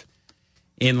believe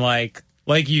in, like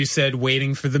you said,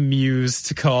 waiting for the muse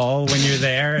to call when you're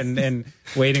there and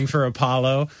waiting for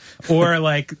Apollo. Or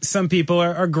like some people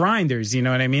are grinders, you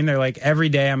know what I mean? They're like, every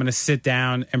day I'm going to sit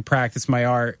down and practice my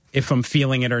art if I'm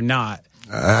feeling it or not.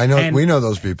 I know, we know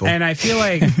those people. And I feel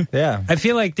like, I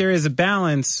feel like there is a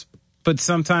balance, but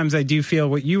sometimes I do feel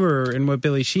what you were and what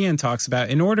Billy Sheehan talks about.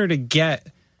 In order to get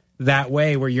that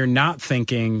way where you're not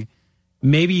thinking,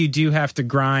 maybe you do have to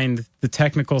grind the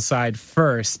technical side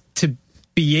first to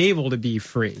be able to be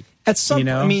free. At some, you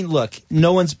know? I mean, look,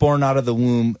 no one's born out of the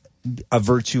womb a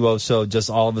virtuoso, just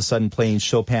all of a sudden playing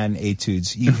Chopin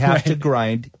etudes. You have to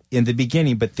grind in the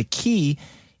beginning, but the key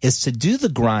is to do the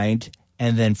grind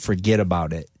and then forget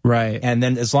about it. Right. And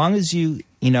then as long as you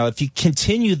know, if you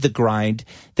continue the grind,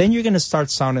 then you're going to start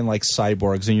sounding like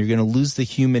cyborgs and you're going to lose the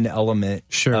human element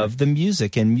of the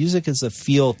music. And music is a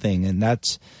feel thing, and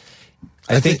that's...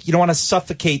 I think you don't want to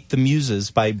suffocate the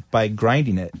muses by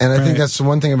grinding it. And I think that's the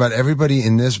one thing about everybody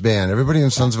in this band. Everybody in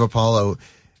Sons of Apollo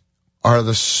are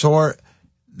the sort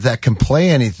that can play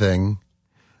anything,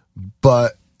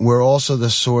 but we're also the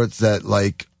sort that,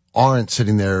 like, aren't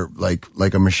sitting there like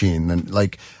a machine. And,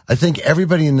 like, I think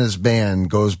everybody in this band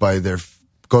goes by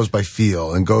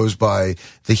feel and goes by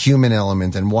the human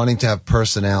element and wanting to have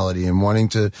personality and wanting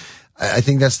to... I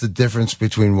think that's the difference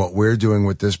between what we're doing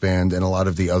with this band and a lot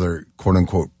of the other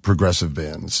quote-unquote progressive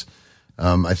bands.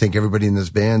 I think everybody in this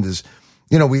band is,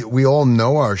 you know, we all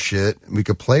know our shit. We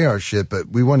could play our shit, but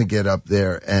we want to get up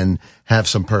there and have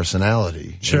some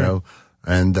personality, you know?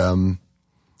 And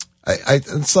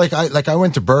it's like I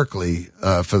went to Berkeley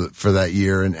for that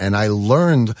year, and I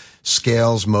learned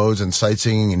scales, modes, and sight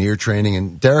singing and ear training.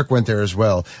 And Derek went there as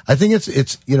well. I think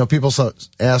it's you know, people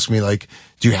ask me, like,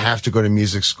 do you have to go to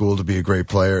music school to be a great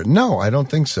player? No, I don't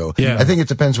think so. Yeah. I think it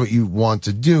depends what you want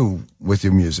to do with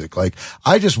your music. Like,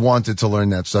 I just wanted to learn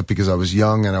that stuff because I was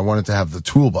young and I wanted to have the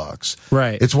toolbox.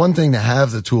 Right. It's one thing to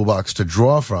have the toolbox to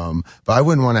draw from, but I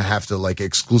wouldn't want to have to, like,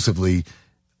 exclusively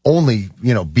only,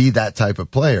 you know, be that type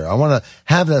of player. I want to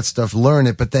have that stuff, learn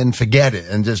it, but then forget it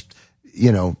and just,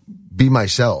 you know, be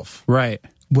myself. Right.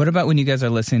 What about when you guys are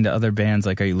listening to other bands?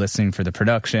 Like, are you listening for the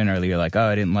production, or you're like, oh,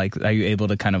 I didn't like, are you able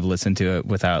to kind of listen to it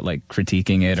without, like,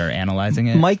 critiquing it or analyzing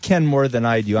it? Mike can more than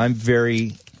I do. I'm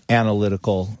very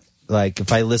analytical. Like,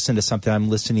 if I listen to something, I'm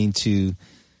listening to,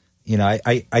 you know,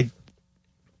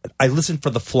 I listen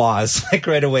for the flaws, like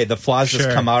right away. The flaws just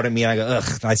come out at me, and I go,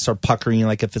 ugh. And I start puckering,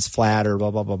 like if it's flat or blah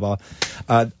blah blah blah.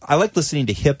 I like listening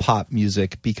to hip hop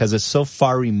music because it's so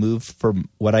far removed from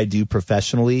what I do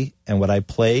professionally and what I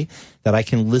play that I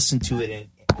can listen to it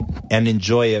and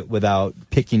enjoy it without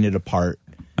picking it apart.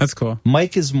 That's cool.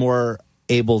 Mike is more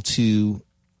able to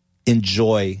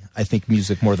enjoy, I think,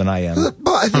 music more than I am.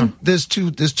 But I think there's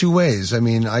two ways. I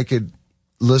mean, I could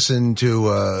listen to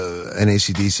an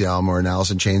AC/DC album or an Alice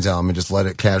in Chains album and just let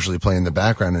it casually play in the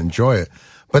background and enjoy it.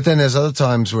 But then there's other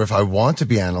times where if I want to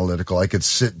be analytical, I could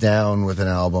sit down with an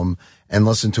album and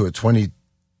listen to it 20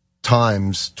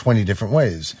 times, 20 different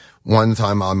ways. One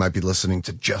time I might be listening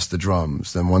to just the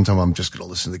drums. Then one time I'm just going to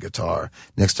listen to the guitar.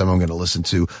 Next time I'm going to listen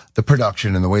to the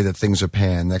production and the way that things are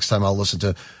panned. Next time I'll listen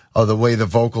to the way the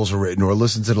vocals are written or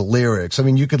listen to the lyrics. I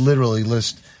mean, you could literally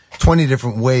list 20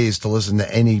 different ways to listen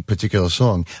to any particular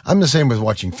song. I'm the same with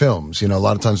watching films. You know, a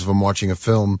lot of times if I'm watching a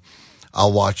film,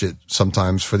 I'll watch it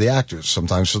sometimes for the actors,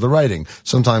 sometimes for the writing,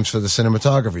 sometimes for the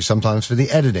cinematography, sometimes for the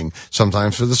editing,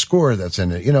 sometimes for the score that's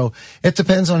in it. You know, it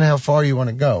depends on how far you want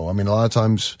to go. I mean, a lot of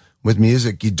times with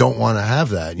music, you don't want to have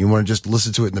that. You want to just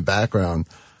listen to it in the background.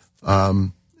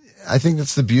 I think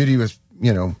that's the beauty with,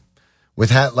 you know,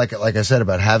 with like I said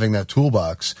about having that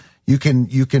toolbox. You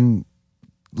can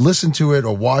listen to it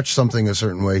or watch something a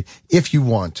certain way if you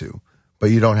want to,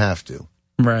 but you don't have to.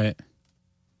 Right.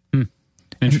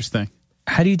 Interesting.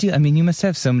 How do you do? I mean, you must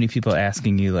have so many people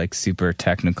asking you like super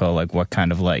technical, like what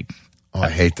kind of like. Oh, I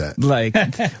hate that. Like,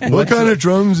 what kind of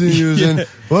drums are you using? Yeah.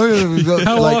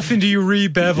 How often do you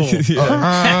re-bevel? Felix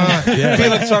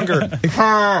Unger.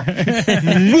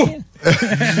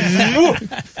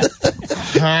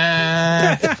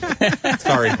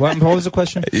 Sorry, what was the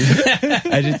question?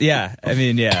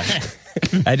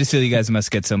 I just feel you guys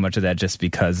must get so much of that just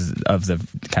because of the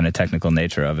kind of technical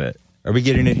nature of it. Are we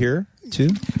getting it here too?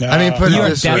 No. I mean, put it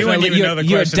this way.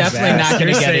 You're definitely not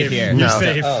going to get it here. No.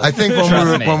 Safe. I think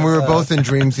when we were both in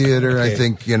Dream Theater, okay. I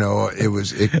think, you know, it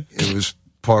was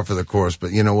par for the course.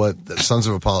 But you know what? The Sons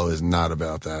of Apollo is not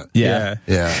about that. Yeah.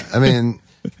 I mean,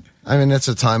 it's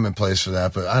a time and place for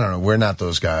that. But I don't know. We're not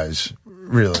those guys,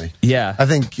 really. Yeah. I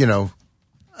think, you know,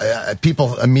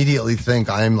 people immediately think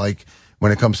I'm like,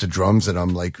 when it comes to drums, that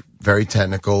I'm like very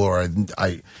technical, or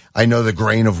I know the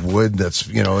grain of wood that's,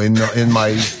 you know, in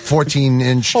my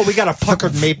 14-inch. Oh, we got a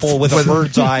puckered maple with a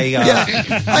bird's eye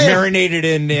marinated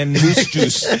in moose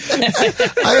juice.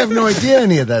 I have no idea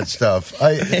any of that stuff.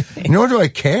 Nor do I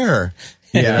care.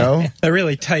 You know, that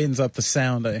really tightens up the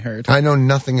sound. I heard. I know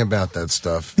nothing about that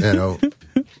stuff. You know,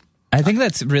 I think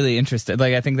that's really interesting.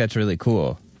 Like, I think that's really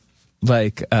cool.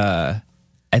 Like, I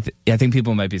think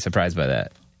people might be surprised by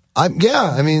that. I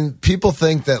mean, people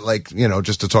think that, like, you know,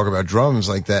 just to talk about drums,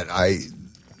 like that I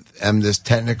am this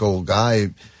technical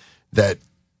guy that,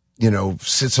 you know,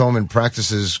 sits home and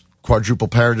practices quadruple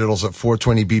paradiddles at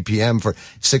 420 BPM for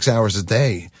 6 hours a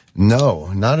day. No,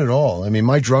 not at all. I mean,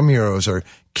 my drum heroes are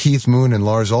Keith Moon and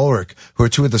Lars Ulrich, who are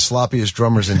two of the sloppiest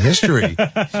drummers in history.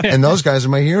 And those guys are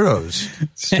my heroes.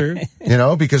 It's true. You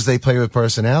know, because they play with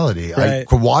personality. Right. I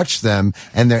could watch them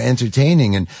and they're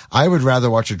entertaining. And I would rather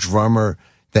watch a drummer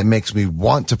that makes me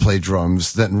want to play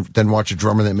drums than watch a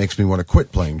drummer that makes me want to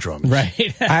quit playing drums.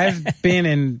 Right. I've been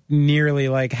in nearly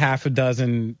like half a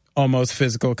dozen almost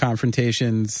physical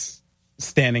confrontations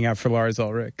standing up for Lars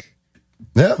Ulrich.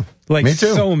 Yeah. Like, me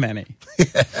too. So many.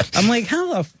 I'm like,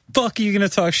 how the fuck are you going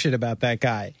to talk shit about that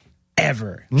guy?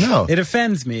 Ever. No. It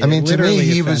offends me. I mean, to me,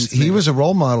 he was a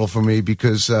role model for me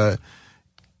because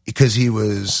he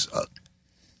was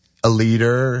a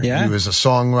leader. Yeah. He was a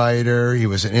songwriter. He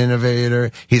was an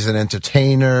innovator. He's an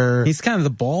entertainer. He's kind of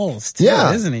the balls too,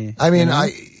 isn't he? I mean,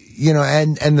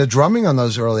 and the drumming on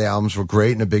those early albums were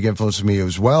great and a big influence to me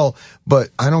as well. But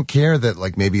I don't care that,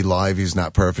 like, maybe live he's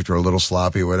not perfect or a little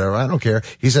sloppy or whatever. I don't care.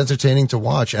 He's entertaining to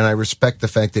watch, and I respect the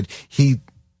fact that he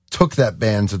took that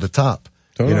band to the top.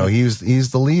 Totally. You know, he's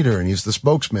the leader and he's the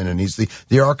spokesman and he's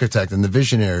the architect and the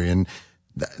visionary, and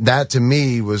that to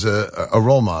me was a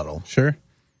role model. Sure.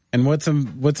 And what's a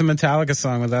Metallica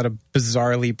song without a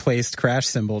bizarrely placed crash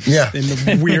cymbal just in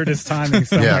the weirdest timing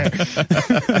somewhere?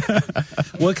 Yeah.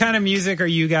 What kind of music are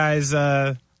you guys,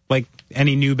 like,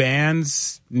 any new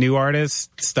bands, new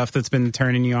artists, stuff that's been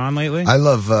turning you on lately? I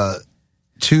love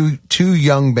two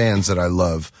young bands that I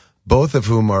love, both of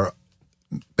whom are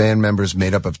band members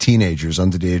made up of teenagers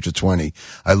under the age of 20.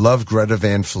 I love Greta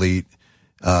Van Fleet.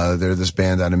 They're this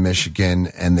band out of Michigan,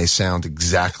 and they sound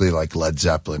exactly like Led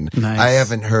Zeppelin. Nice. I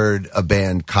haven't heard a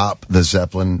band cop the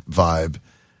Zeppelin vibe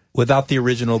without the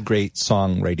original great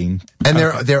songwriting. And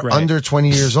they're right. Under 20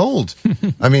 years old.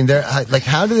 I mean, they're like,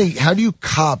 how do you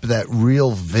cop that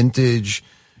real vintage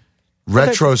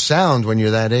retro sound when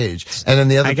you're that age. And then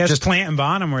the other, I guess Plant and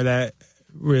Bonham were that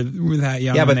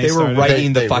young. Yeah, but they were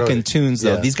writing the They fucking wrote- tunes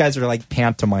though. yeah. These guys are like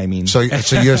pantomiming. So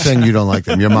you're saying you don't like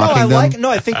them? You're mocking them? No,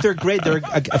 I think they're great. They're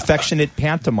affectionate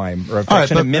pantomime or right,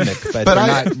 affectionate but- mimic, but but they're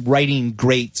I- not writing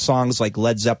great songs like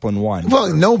Led Zeppelin 1.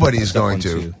 Well, nobody's going Led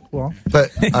Zeppelin to. 2. Well,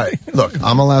 But all right, look,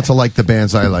 I'm allowed to like the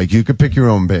bands I like. You could pick your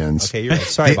own bands. okay, you're right.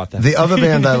 Sorry about that. The other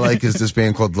band I like is this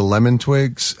band called the Lemon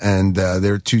Twigs, and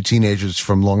they're two teenagers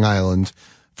from Long Island,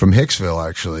 from Hicksville,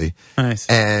 actually. Nice.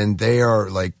 And they are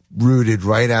like rooted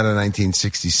right out of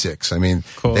 1966. I mean,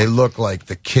 Cool. they look like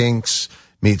the Kinks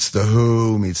meets the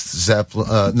Who meets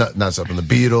Zeppelin, not Zeppelin, the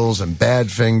Beatles and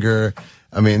Badfinger.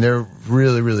 I mean, they're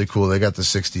really, really cool. They got the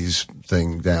 60s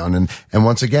thing down. And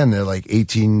once again, they're like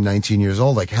 18, 19 years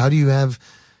old. Like, how do you have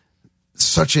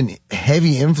such a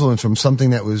heavy influence from something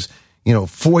that was,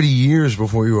 40 years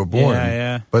before you were born?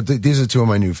 Yeah. But these are two of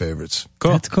my new favorites.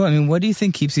 Cool. That's cool. I mean, what do you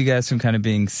think keeps you guys from kind of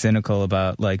being cynical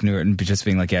about like Newer and just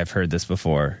being like, yeah, I've heard this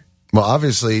before? Well,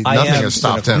 obviously, I nothing am has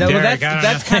stopped him. No, but Derek, I don't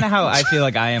that's know. kind of how I feel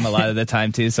like I am a lot of the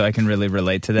time too, so I can really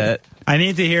relate to that. I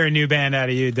need to hear a new band out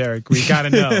of you, Derek. We got to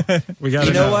know. We got to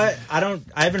You know. know what?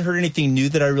 I haven't heard anything new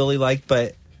that I really like,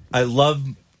 but I love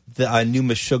the new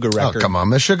Meshuggah Oh, record. come on.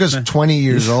 Meshuggah's 20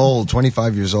 years old,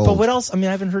 25 years old. But what else? I mean,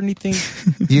 I haven't heard anything.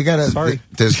 You gotta, Sorry.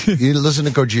 you listen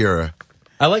to Gojira.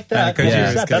 I like that. Gojira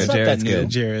is That's good. not that Gojira's new. good.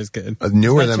 Jira is good.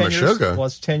 Newer It's than not 10 years. Meshuggah. Well,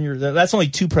 it's 10 years. That's only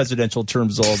 2 presidential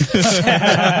terms old.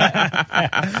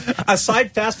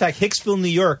 Aside, fast fact, Hicksville, New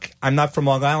York. I'm not from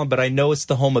Long Island, but I know it's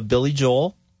the home of Billy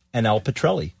Joel and Al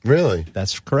Petrelli. Really?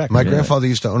 That's correct. My grandfather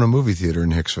used to own a movie theater in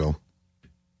Hicksville.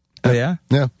 Oh yeah,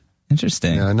 Yeah.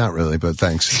 interesting. Yeah, not really, but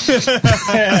thanks.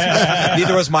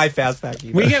 Neither was my fast fact.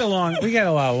 Either. We get a lot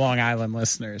of Long Island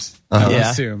listeners. Uh-huh. I would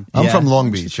Yeah. assume. I'm Yeah. from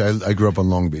Long Beach. I grew up on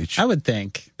Long Beach. I would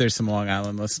think there's some Long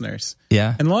Island listeners.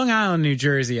 Yeah. And Long Island, New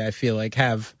Jersey, I feel like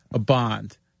have a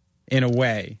bond in a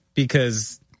way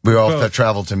because We all both- have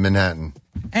traveled to Manhattan.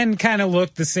 and kind of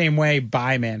look the same way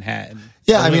by Manhattan.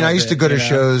 Yeah, A I mean, little I used to bit, go to you know?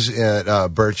 shows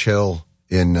at Birch Hill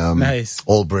in Nice.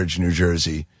 Old Bridge, New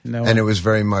Jersey. No. And it was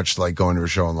very much like going to a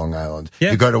show on Long Island.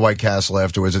 Yeah. You go to White Castle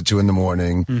afterwards at 2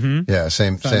 a.m. Yeah,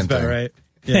 same Sounds about thing. right.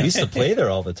 We used to play there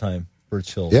all the time.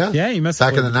 Birch Hill. Yeah, Yeah, you must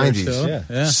back have in the played Birch 90s. Hill. Yeah.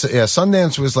 Yeah. Yeah,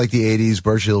 Sundance was like the 80s.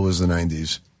 Birch Hill was the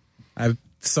 90s. I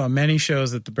saw many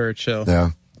shows at the Birch Hill.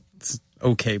 Yeah, It's an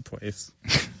okay place.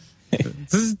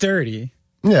 This is dirty.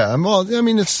 yeah. Well, I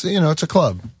mean, it's it's a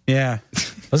club. Yeah.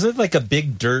 Was it like a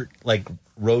big dirt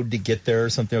road to get there or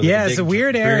something? Or Yeah, big, it's a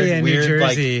weird area in New weird,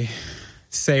 like- Jersey.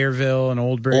 Sayreville and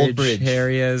Old Bridge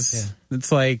areas.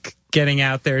 It's like getting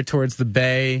out there towards the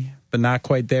bay, but not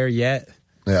quite there yet.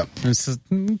 Yeah, It's a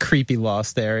creepy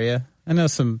lost area. I know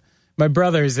my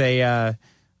brother's a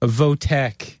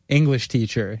Votech English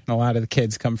teacher, and a lot of the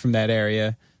kids come from that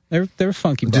area. They're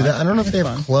funky. I don't know if they They're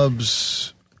have fun.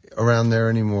 clubs around there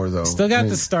anymore, though. Still got I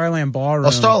mean- the Starland Ballroom. Oh,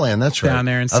 Starland, that's right. Down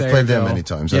there in I've played there Sayreville. many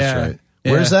times. That's Yeah. right.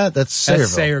 Yeah. Where's that? That's Sayreville.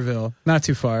 That's Sayreville. Not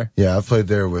too far. Yeah, I've played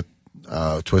there with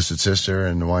Twisted Sister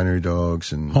and the Winery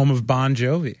Dogs and Home of Bon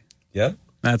Jovi. Yep.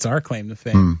 That's our claim to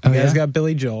fame. Oh, You guys yeah? got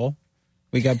Billy Joel.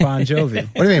 We got Bon Jovi.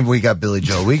 What do you mean we got Billy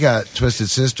Joel? We got Twisted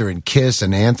Sister and Kiss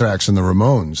and Anthrax and the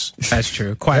Ramones. That's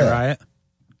true. Quiet Yeah. Riot.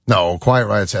 No, Quiet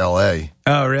Riot's L.A.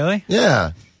 Oh, really?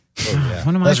 Yeah,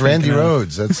 What am that's I Randy thinking of?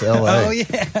 Rhodes. That's L.A. Oh,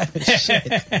 yeah.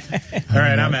 All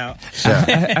right, I'm out.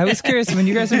 I was curious when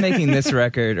you guys are making this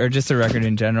record or just a record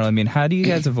in general. I mean, how do you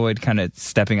guys avoid kind of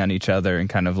stepping on each other and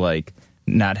kind of like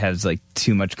not have like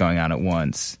too much going on at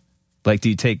once? Like, do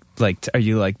you take like are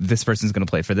you like this person's going to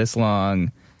play for this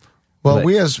long? Well,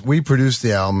 Like- we produced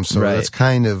the album, so Right. that's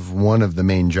kind of one of the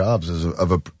main jobs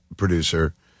of a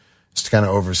producer. Is to kind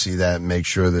of oversee that and make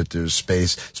sure that there's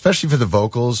space, especially for the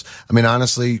vocals. I mean,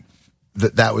 honestly,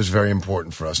 that was very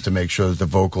important for us to make sure that the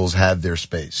vocals had their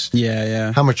space. Yeah,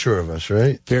 yeah. How mature of us,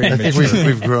 right? Very I think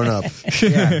we've grown up.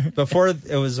 Yeah. Before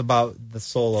it was about the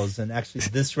solos, and actually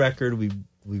this record we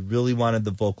really wanted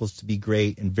the vocals to be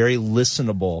great and very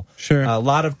listenable. Sure. A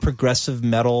lot of progressive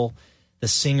metal. The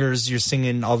singers, you're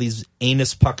singing all these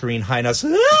anus puckering high notes,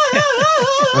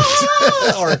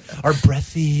 or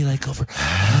breathy like over,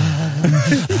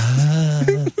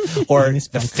 or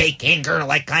the fake anger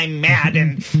like I'm mad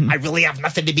and I really have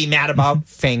nothing to be mad about.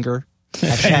 Fanger.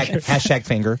 Hashtag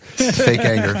finger. Fake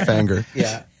anger, fanger.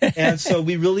 Yeah. And so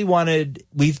we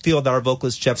feel that our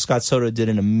vocalist, Jeff Scott Soto, did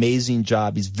an amazing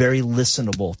job. He's very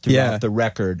listenable throughout the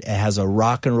record. It has a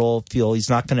rock and roll feel. He's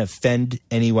not going to offend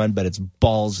anyone, but it's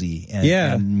ballsy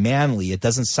and manly. It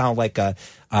doesn't sound like a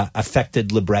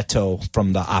affected libretto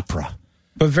from the opera.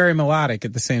 but very melodic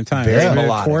at the same time. Very The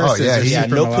melodic. choruses are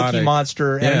super no melodic. Cookie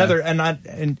Monster. And Yeah.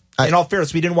 and in all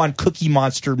fairness, we didn't want Cookie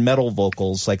Monster metal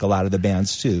vocals like a lot of the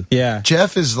bands too. Yeah.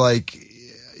 Jeff is like,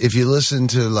 if you listen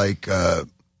to like, I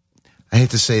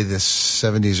hate to say this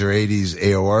 70s or 80s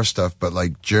AOR stuff, but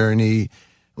like Journey,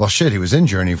 well, shit, he was in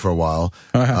Journey for a while.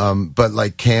 But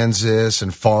like Kansas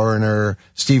and Foreigner,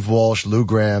 Steve Walsh, Lou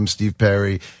Gramm, Steve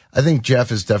Perry. I think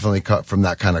Jeff is definitely cut from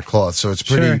that kind of cloth. So it's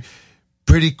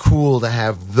pretty cool to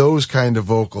have those kind of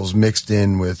vocals mixed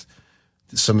in with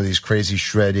some of these crazy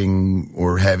shredding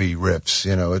or heavy riffs.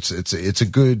 You know, it's a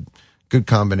good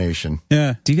combination.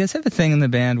 Yeah. Do you guys have a thing in the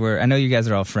band where, I know you guys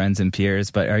are all friends and peers,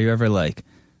 but are you ever like,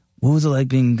 what was it like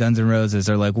being Guns N' Roses?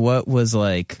 Or like, what was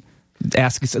like,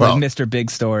 ask like Mr. Big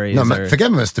stories? No, or,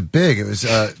 forget Mr. Big. It was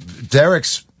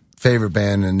Derek's favorite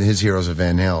band and his heroes of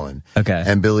Van Halen. Okay.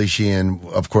 And Billy Sheehan,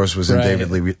 of course, was in David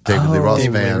Lee Roth's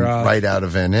David band Lee Roth. right out of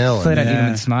Van Halen. played on Eat 'em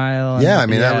and Smile. And, Yeah, I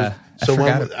mean, that was... I So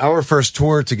forgot when our first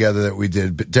tour together that we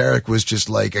did, but Derek was just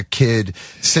like a kid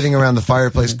sitting around the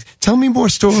fireplace. Tell me more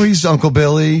stories, Uncle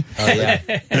Billy. Oh yeah,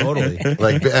 totally.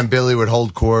 Like, and Billy would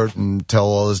hold court and tell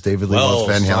all his David Lee Roth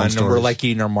Van Halen son, stories. we're like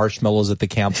eating our marshmallows at the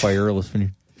campfire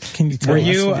listening. Can you tell Were us?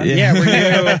 you? what- Were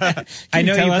you? I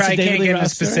know tell you us a probably David can't Lee get into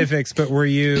Roth story? specifics, but were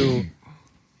you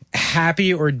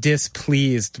happy or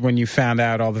displeased when you found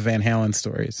out all the Van Halen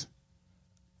stories?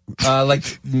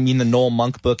 Like, you mean the Noel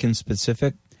Monk book in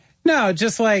specific? No,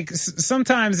 just like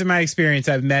sometimes in my experience,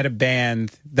 I've met a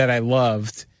band that I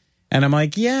loved, and I'm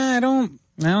like, yeah, I don't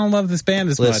love this band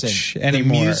as much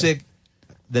anymore.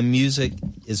 The music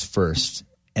is first,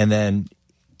 and then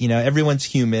everyone's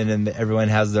human and everyone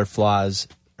has their flaws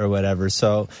or whatever.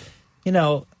 So,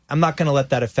 I'm not going to let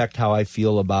that affect how I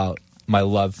feel about my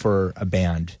love for a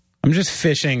band. I'm just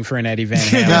fishing for an Eddie Van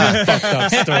Halen fucked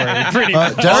up story. Pretty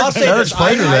much. Derek's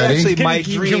played with Eddie. Actually, my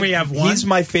Can dream. we have one? He's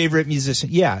my favorite musician.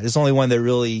 Yeah, there's only one that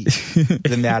really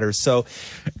that matters. So,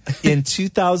 in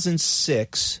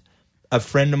 2006, a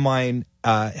friend of mine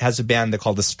has a band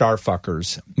called the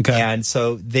Starfuckers, and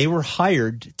so they were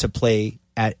hired to play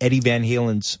at Eddie Van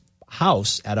Halen's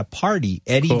house at a party.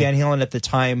 Eddie Van Halen at the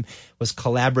time was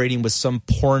collaborating with some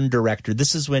porn director.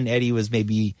 This is when Eddie was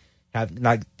maybe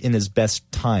not in his best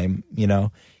time,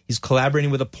 He's collaborating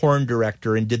with a porn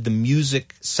director and did the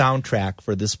music soundtrack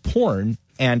for this porn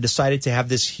and decided to have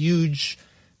this huge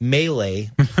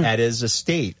melee at his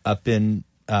estate up in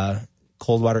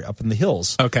Coldwater, up in the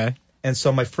hills. Okay. And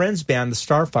so my friend's band, the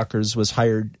Starfuckers, was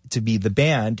hired to be the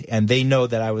band, and they know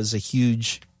that I was a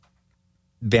huge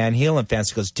Van Halen fan.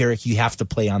 So he goes, Derek, you have to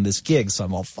play on this gig. So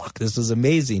I'm all, fuck, this is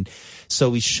amazing. So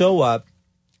we show up,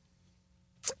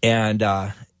 and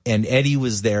Eddie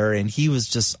was there, and he was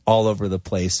just all over the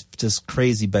place, just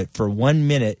crazy. But for 1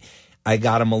 minute, I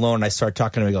got him alone. I start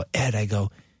talking to him. I go, Ed,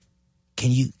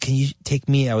 can you take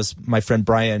me? I was my friend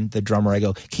Brian, the drummer. I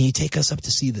go, can you take us up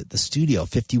to see the studio,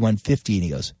 5150? And he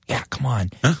goes, yeah, come on.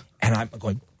 Huh? And I'm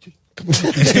going, and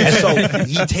so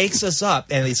he takes us up,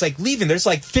 and it's like leaving. There's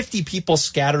like 50 people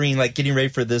scattering, like getting ready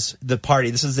for the party.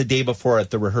 This is the day before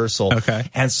at the rehearsal. Okay.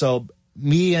 And so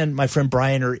me and my friend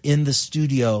Brian are in the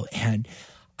studio, and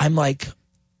I'm like,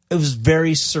 it was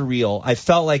very surreal. I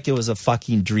felt like it was a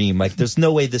fucking dream. Like, there's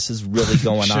no way this is really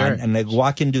going on. And I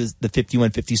walk into the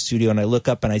 5150 studio, and I look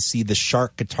up, and I see the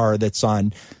Shark guitar that's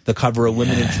on the cover of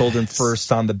Women and Children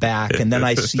First on the back. And then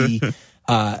I see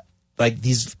like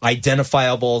these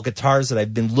identifiable guitars that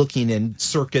I've been looking in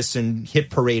Circus and Hit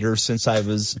Parader since I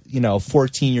was,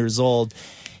 14 years old.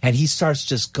 And he starts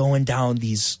just going down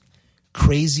these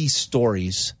crazy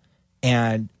stories,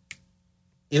 and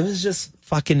it was just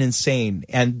fucking insane.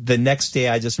 And the next day,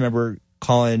 I just remember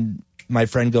calling my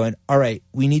friend going, all right,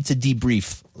 we need to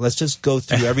debrief. Let's just go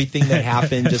through everything that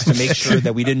happened just to make sure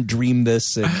that we didn't dream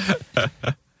this.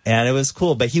 And it was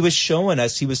cool. But he was showing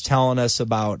us, he was telling us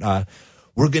about,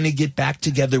 we're going to get back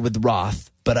together with Roth,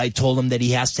 but I told him that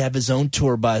he has to have his own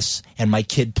tour bus, and my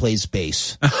kid plays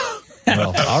bass.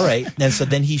 Well, all right. And so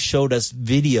then he showed us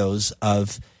videos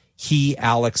of he,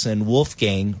 Alex, and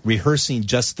Wolfgang rehearsing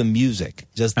just the music,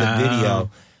 just the video.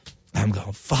 I'm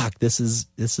going, fuck, this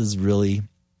is really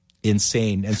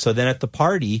insane. And so then at the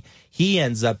party, he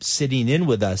ends up sitting in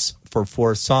with us for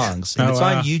 4 songs. And it's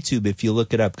on YouTube. If you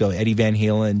look it up, go Eddie Van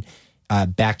Halen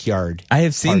Backyard. I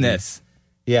have seen party. this.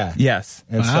 Yeah. Yes.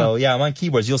 And so, yeah, I'm on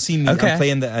keyboards. You'll see me. Okay. I'm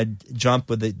playing the jump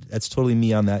with it. That's totally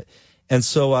me on that. And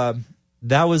so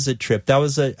that was a trip. That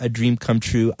was a dream come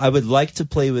true. I would like to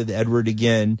play with Edward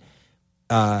again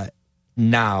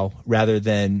now rather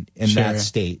than in that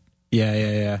state.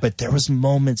 Yeah. But there was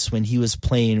moments when he was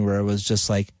playing where it was just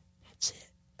like,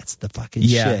 That's the fucking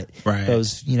Yeah. shit. Right.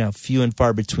 Those, few and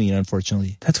far between,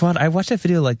 unfortunately. That's what I watched that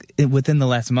video within the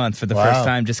last month for the Wow. first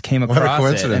time. Just came What a across it,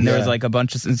 coincidence. and there was Yeah. like a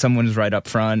bunch of, and someone was right up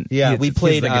front. Yeah, we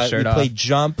played. Like his shirt we off. played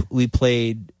Jump. We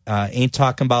played Ain't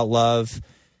Talking About Love.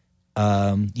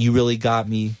 You Really Got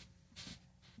Me.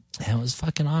 That was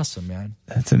fucking awesome, man.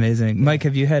 That's amazing. Mike,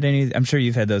 have you had any? I'm sure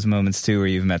you've had those moments too, where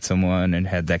you've met someone and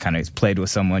had that kind of played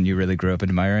with someone you really grew up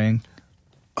admiring.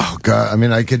 Oh God! I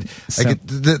mean, I could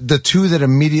the two that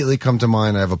immediately come to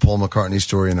mind. I have a Paul McCartney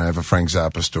story and I have a Frank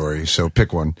Zappa story. So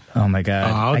pick one. Oh my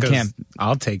God! I can't.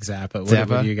 I'll take Zappa. What Zappa?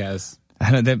 about you guys?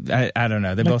 I don't know. They I'd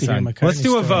like both to hear sound. McCartney's Let's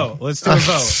do a story. vote. Let's do a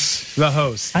vote. The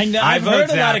host. I know. I've vote heard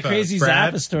a lot of Zappa. crazy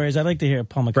Brad? Zappa stories. I'd like to hear a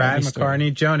Paul McCartney Brad story.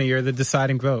 McCartney, Joni, you're the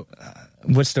deciding vote.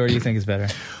 What story do you think is better?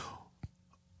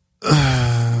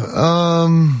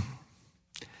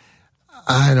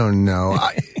 I don't know.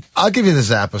 I'll give you the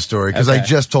Zappa story because I Okay.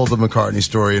 just told the McCartney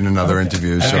story in another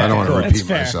interview, so I don't want to cool. repeat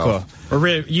That's fair. myself. Or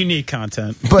unique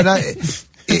content. But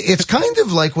it's kind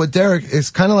of like what Derek.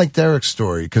 It's kind of like Derek's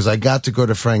story because I got to go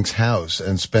to Frank's house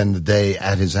and spend the day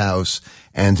at his house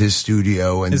and his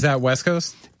studio. And Is that West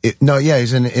Coast? no, yeah,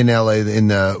 he's in L.A. in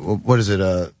what is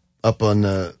it? Up on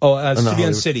on the Studio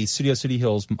Hollywood- City, Studio City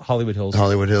Hills, Hollywood Hills.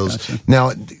 Hollywood Hills.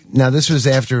 Now this was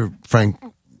after Frank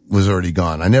was already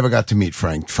gone. I never got to meet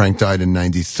Frank. Frank died in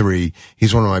 93.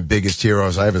 He's one of my biggest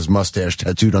heroes. I have his mustache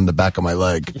tattooed on the back of my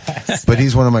leg. Yes. But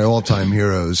he's one of my all-time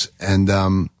heroes.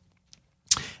 And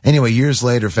anyway, years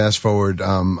later, fast forward,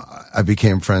 I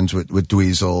became friends with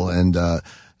Dweezil and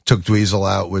took Dweezil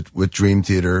out with Dream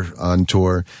Theater on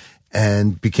tour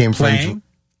and became friends. Playing?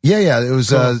 Yeah. It was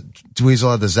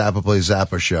Dweezil had the Zappa Plays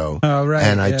Zappa show. Oh, right,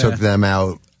 And I yeah. took them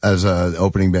out as an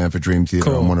opening band for Dream Theater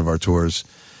Cool. on one of our tours.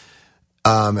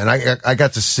 And I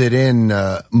got to sit in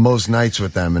most nights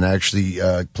with them and actually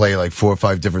play like 4 or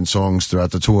 5 different songs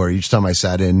throughout the tour. Each time I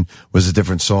sat in was a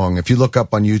different song. If you look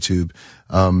up on YouTube,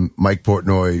 Mike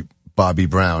Portnoy, Bobby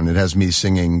Brown, it has me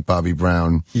singing Bobby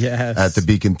Brown Yes. at the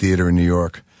Beacon Theater in New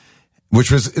York,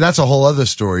 that's a whole other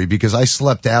story because I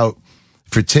slept out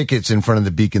for tickets in front of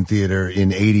the Beacon Theater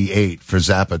in '88 for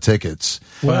Zappa tickets.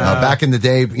 Wow. Back in the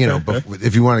day,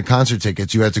 if you wanted concert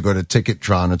tickets, you had to go to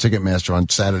Ticketron or Ticketmaster on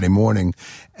Saturday morning,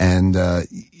 and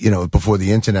before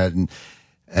the internet.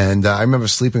 And I remember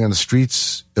sleeping on the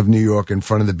streets of New York in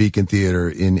front of the Beacon Theater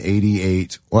in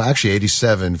 '88. Well, actually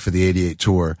 '87 for the '88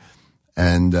 tour,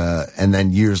 and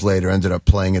then years later ended up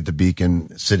playing at the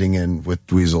Beacon, sitting in with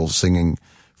Dweezil singing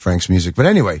Frank's music. But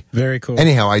anyway, Very cool.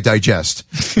 Anyhow, I digest.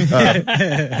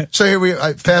 So here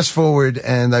I fast forward,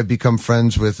 and I've become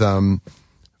friends with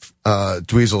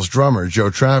Dweezil's drummer, Joe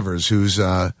Travers, who's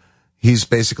he's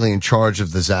basically in charge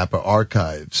of the Zappa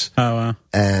archives. Oh, wow.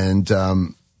 And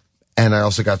I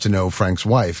also got to know Frank's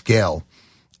wife, Gail.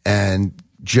 And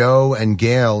Joe and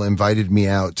Gail invited me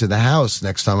out to the house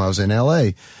next time I was in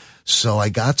L.A. So I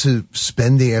got to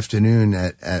spend the afternoon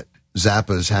at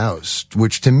Zappa's house,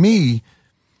 which to me,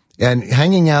 and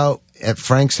hanging out at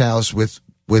Frank's house with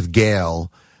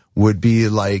Gail would be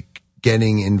like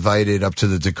getting invited up to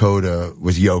the Dakota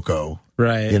with Yoko.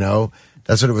 Right.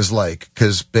 That's what it was like.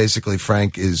 Because basically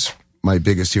Frank is my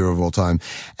biggest hero of all time.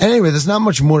 Anyway, there's not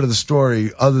much more to the story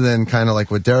other than kind of like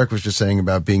what Derek was just saying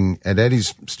about being at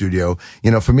Eddie's studio.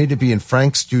 For me to be in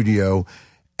Frank's studio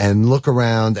and look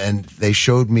around, and they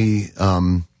showed me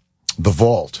the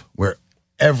vault where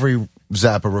every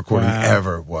Zappa recording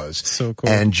ever was. So cool.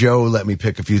 And Joe let me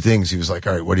pick a few things. He was like,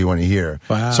 all right, what do you want to hear?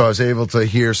 Wow. So I was able to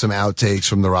hear some outtakes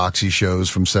from the Roxy shows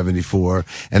from '74.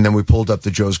 And then we pulled up the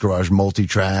Joe's Garage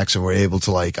multi-tracks and were able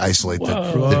to like isolate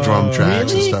the drum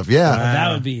tracks and stuff. Yeah.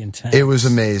 That would be intense. It was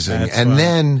amazing. That's and fun.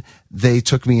 then they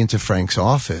took me into Frank's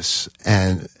office,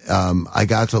 and I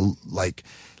got to like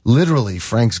literally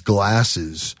Frank's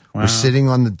glasses were sitting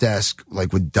on the desk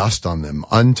like with dust on them,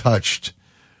 untouched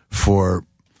for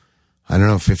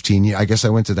 15 years. I guess I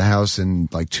went to the house in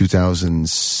like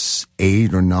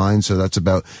 2008 or 9, so that's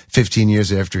about 15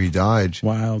 years after he died.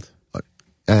 Wild.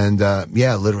 And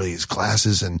literally his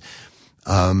glasses, and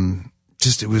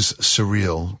just it was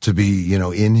surreal to be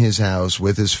in his house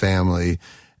with his family,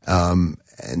 and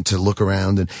to look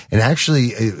around and actually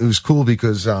it was cool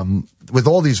because with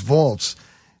all these vaults,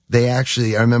 I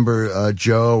remember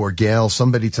Joe or Gail,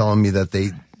 somebody telling me that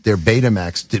their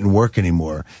Betamax didn't work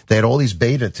anymore. They had all these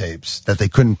beta tapes that they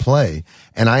couldn't play.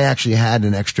 And I actually had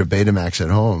an extra Betamax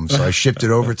at home. So I shipped it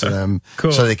over to them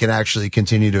Cool. so they can actually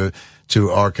continue to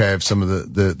archive some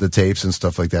of the tapes and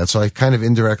stuff like that. So I kind of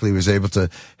indirectly was able to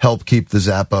help keep the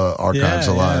Zappa archives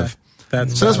alive. Yeah.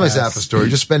 So that's my badass. Zappa story.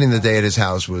 Just spending the day at his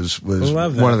house was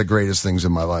Love that. one of the greatest things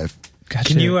in my life.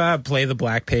 Gotcha. Can you play the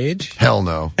Black Page? Hell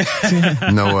no.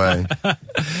 No way.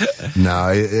 No,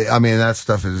 I mean, that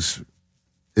stuff is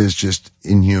just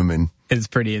inhuman. It's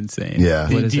pretty insane.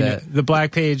 Yeah. What is Do you that? know, the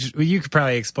Black Page, well, you could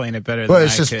probably explain it better Well, than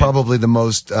it's I just could. probably the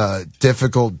most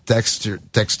difficult dexterous,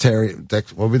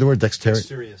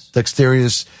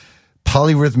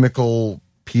 polyrhythmical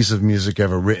piece of music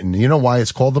ever written. You know why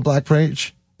it's called the Black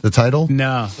Page? The title?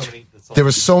 No. There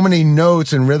was so many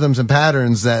notes and rhythms and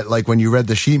patterns that, like, when you read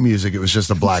the sheet music, it was just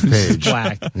a black page.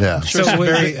 Black. Yeah. So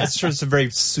it's a very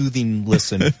soothing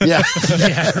listen. Yeah.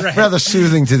 Yeah, right. Rather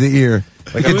soothing to the ear.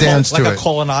 Like a dance like to a it.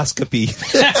 colonoscopy.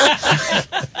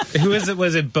 Who is it?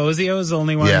 Was it Bozio was the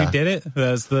only one Yeah. who did it?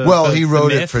 That was He the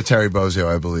wrote it myth? for Terry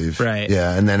Bozzio, I believe. Right.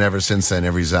 Yeah, and then ever since then,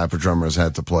 every Zappa drummer has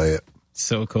had to play it.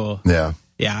 So cool. Yeah.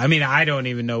 Yeah, I mean, I don't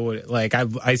even know what it, like.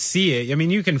 I see it. I mean,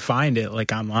 you can find it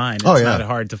like online. It's Oh, yeah. not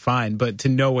hard to find, but to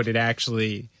know what it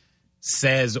actually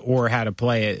says or how to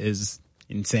play it is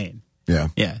insane. Yeah.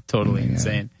 Yeah, totally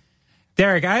insane.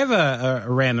 Derek, I have a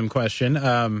random question.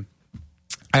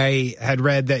 I had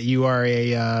read that you are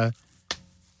a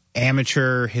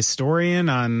amateur historian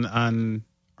on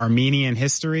Armenian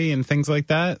history and things like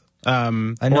that. I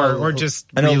know, or just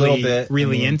I know really, a little bit.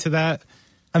 really I mean, into that.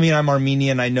 I mean, I'm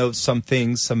Armenian. I know some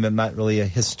things. I'm not really a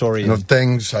historian. I know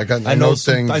things. I know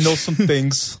things. I know some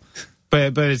things.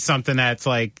 But it's something that's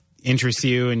like interests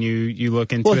you and you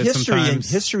look into Well, it sometimes.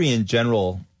 history in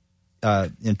general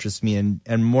interests me,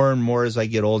 and more as I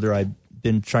get older, I've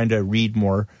been trying to read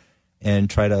more and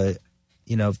try to,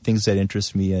 things that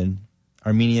interest me in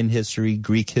Armenian history,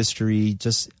 Greek history,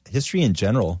 just history in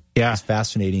general. Yeah. It's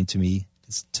fascinating to me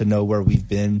to know where we've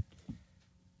been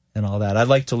and all that. I'd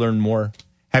like to learn more.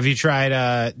 Have you tried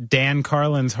Dan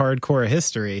Carlin's Hardcore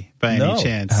History by No. any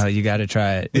chance? Oh, you got to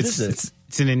try it. What is it?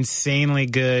 It's an insanely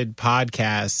good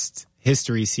podcast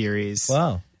history series.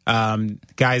 Wow.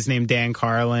 Guy's named Dan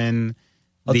Carlin.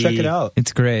 I'll check it out.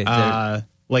 It's great.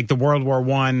 Like the World War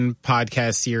I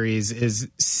podcast series is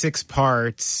 6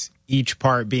 parts, each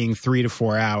part being 3 to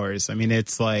 4 hours. I mean,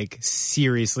 it's like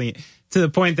seriously to the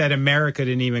point that America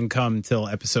didn't even come till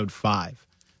episode 5.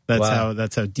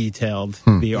 That's how detailed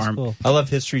the army. Cool. I love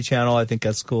History Channel. I think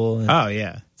that's cool. Oh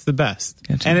yeah, it's the best.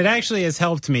 Gotcha. And it actually has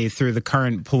helped me through the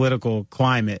current political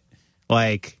climate.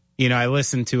 Like, I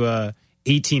listened to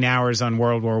 18 hours on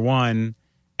World War I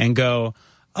and go,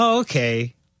 oh,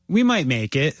 okay, we might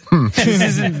make it. This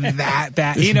isn't that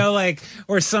bad.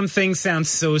 Or some things sound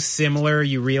so similar,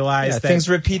 you realize that things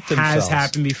repeat has themselves.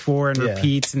 happened before and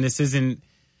repeats, and this isn't,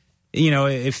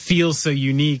 it feels so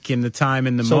unique in the time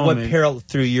and the So moment.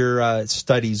 through your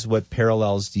studies, what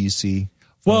parallels do you see?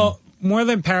 Well, more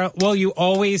than you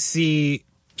always see,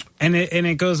 and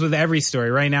it goes with every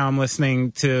story. Right now, I'm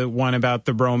listening to one about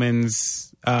the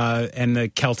Romans and the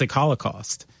Celtic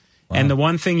Holocaust. Wow. And the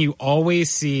one thing you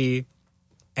always see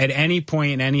at any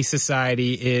point in any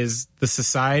society is the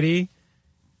society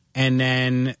and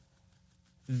then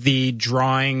the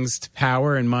drawings to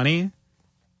power and money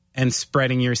and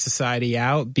spreading your society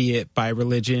out, be it by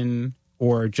religion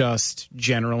or just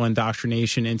general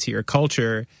indoctrination into your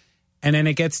culture. And then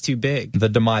it gets too big. The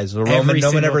demise. No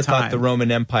one ever thought the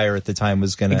Roman Empire at the time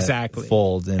was going to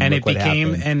fold. And it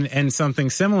became, and something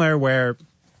similar where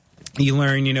you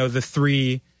learn, the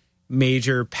 3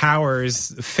 major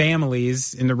powers,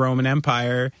 families in the Roman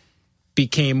Empire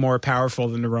became more powerful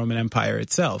than the Roman Empire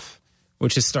itself,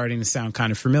 which is starting to sound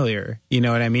kind of familiar. You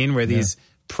know what I mean? Where these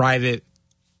private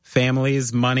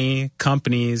families, money,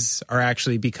 companies are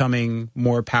actually becoming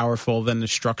more powerful than the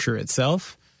structure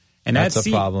itself. And that's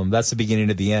a problem. That's the beginning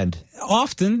of the end.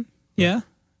 Often, yeah.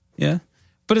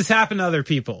 But it's happened to other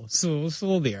people, so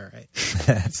we'll be all right.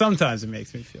 Sometimes it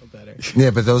makes me feel better. Yeah,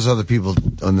 but those other people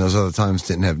on those other times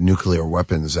didn't have nuclear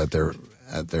weapons at their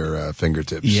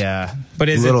fingertips. Yeah, but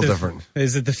is a little it different?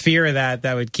 Is it the fear of that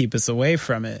would keep us away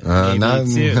from it? Maybe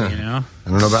too. I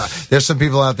don't know about. There's some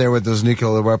people out there with those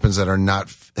nuclear weapons that are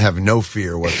have no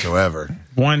fear whatsoever.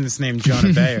 One is named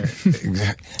Jonah Bayer.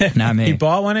 Not me. He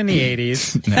bought one in the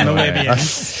 80s in the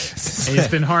Libyans. He's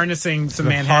been harnessing some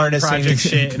Manhattan Project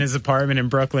shit in his apartment in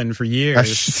Brooklyn for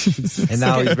years. And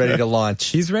now he's ready to launch.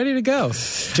 He's ready to go.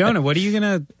 Jonah, what are you going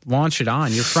to launch it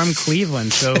on? You're from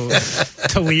Cleveland, so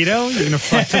Toledo? You're going to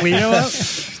fuck Toledo up?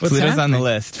 What's Toledo's happening? on the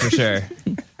list for sure.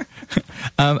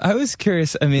 I was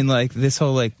curious. I mean, like this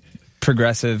whole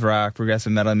progressive rock,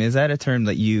 progressive metal. I mean, is that a term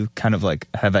that you kind of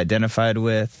have identified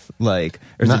with, or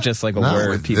is it just like a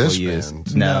word people use?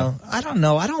 Band. No, I don't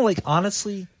know. I don't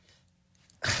honestly.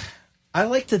 I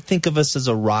like to think of us as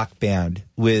a rock band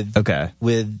with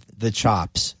the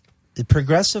chops. The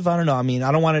progressive, I don't know. I mean,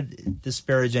 I don't want to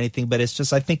disparage anything, but it's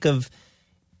just I think of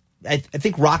I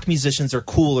think rock musicians are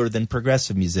cooler than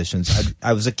progressive musicians.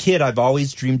 I was a kid. I've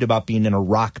always dreamed about being in a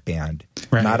rock band,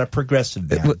 not a progressive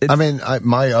band. I mean,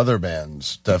 my other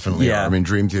bands definitely are. I mean,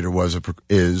 Dream Theater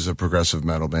is a progressive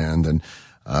metal band, and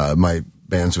my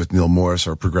bands with Neil Morris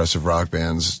are progressive rock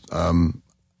bands.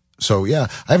 So yeah,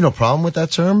 I have no problem with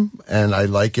that term, and I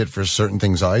like it for certain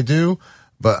things I do.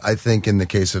 But I think in the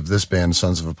case of this band,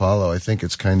 Sons of Apollo, I think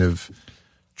it's kind of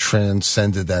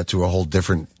transcended that to a whole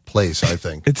different place, I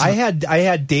think. I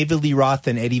had David Lee Roth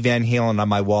and Eddie Van Halen on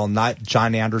my wall, not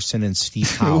John Anderson and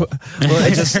Steve Howe.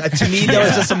 To me, that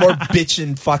was just a more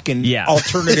bitchin' fucking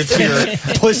alternative here.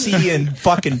 Pussy and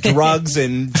fucking drugs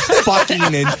and fucking,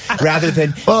 and rather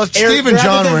than Steve and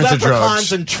John were into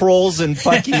drugs and trolls and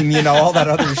fucking, all that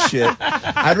other shit.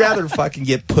 I'd rather fucking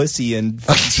get pussy and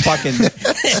fucking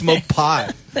smoke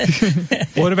pot.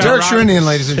 What about Derek Sherinian,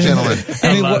 ladies and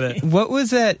gentlemen? What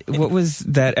was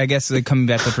that? I guess coming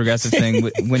back to the progressive thing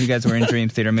when you guys were in Dream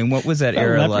Theater. I mean, what was that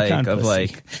era like of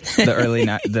like the early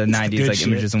the 90s, like shit.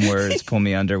 Images and Words, Pull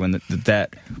Me Under? When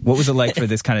what was it like for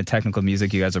this kind of technical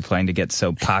music you guys are playing to get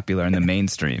so popular in the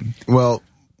mainstream? Well,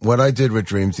 what I did with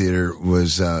Dream Theater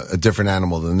was a different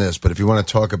animal than this. But if you want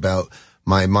to talk about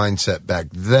my mindset back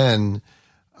then,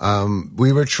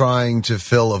 we were trying to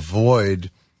fill a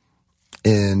void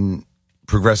in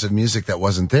progressive music that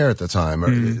wasn't there at the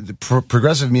time.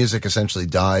 Progressive music essentially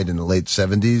died in the late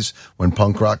 70s when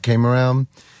punk rock came around.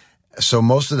 So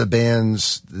most of the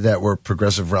bands that were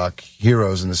progressive rock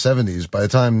heroes in the 70s, by the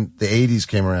time the 80s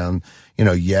came around,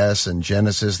 Yes and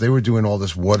Genesis, they were doing all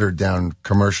this watered down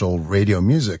commercial radio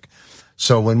music.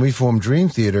 So when we formed Dream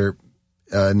Theater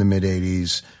in the mid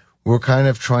 80s, we were kind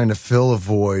of trying to fill a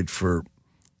void for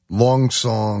long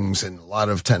songs and a lot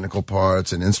of technical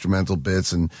parts and instrumental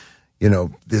bits and,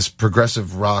 this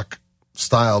progressive rock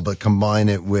style, but combine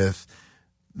it with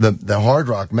the hard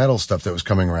rock metal stuff that was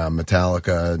coming around,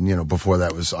 Metallica, and, before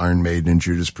that was Iron Maiden and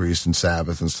Judas Priest and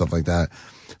Sabbath and stuff like that.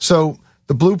 So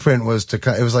the blueprint was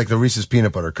it was like the Reese's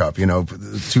Peanut Butter Cup,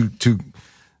 to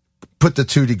put the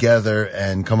two together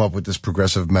and come up with this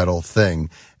progressive metal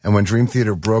thing. And when Dream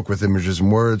Theater broke with Images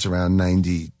and Words around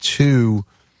 92,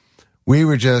 we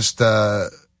were just,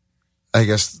 I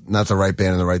guess, not the right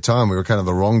band at the right time. We were kind of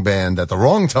the wrong band at the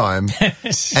wrong time.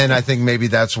 And I think maybe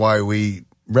that's why we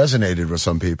resonated with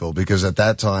some people, because at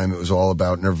that time it was all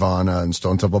about Nirvana and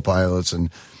Stone Temple Pilots and,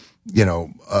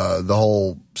 the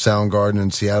whole Soundgarden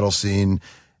and Seattle scene.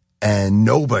 And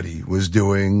nobody was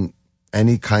doing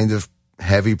any kind of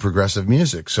heavy progressive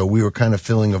music. So we were kind of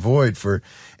filling a void for,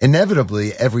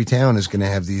 inevitably, every town is going to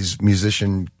have these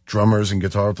musician drummers and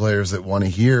guitar players that want to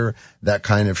hear that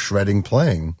kind of shredding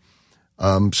playing.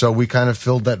 So we kind of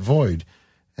filled that void.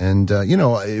 And,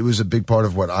 it was a big part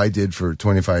of what I did for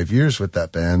 25 years with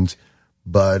that band.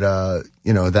 But,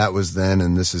 that was then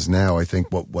and this is now. I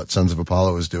think what Sons of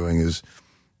Apollo is doing is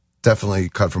definitely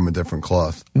cut from a different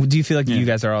cloth. Do you feel like you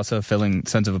guys are also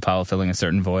Sons of Apollo filling a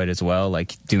certain void as well,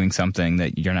 like doing something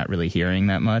that you're not really hearing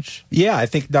that much? Yeah, I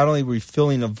think not only are we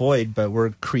filling a void, but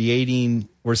we're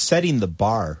setting the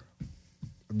bar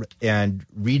and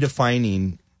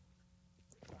redefining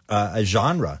a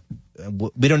genre.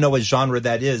 We don't know what genre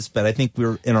that is, but I think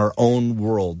we're in our own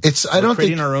world. We're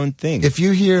creating our own thing. If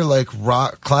you hear like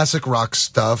classic rock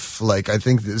stuff, like I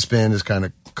think this band is kind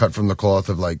of cut from the cloth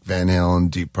of like Van Halen,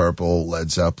 Deep Purple,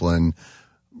 Led Zeppelin,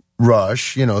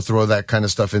 Rush, throw that kind of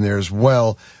stuff in there as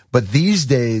well. But these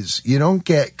days, you don't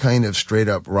get kind of straight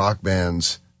up rock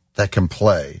bands that can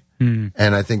play. And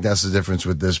I think that's the difference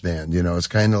with this band. It's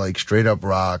kind of like straight up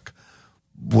rock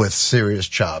with serious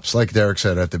chops. Like Derek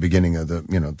said at the beginning of the,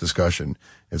 discussion,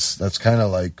 that's kind of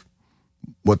like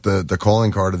what the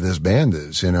calling card of this band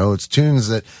is. It's tunes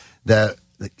that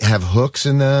have hooks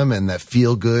in them and that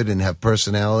feel good and have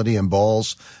personality and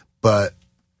balls, but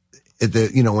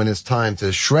when it's time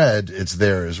to shred, it's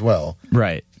there as well.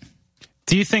 Right.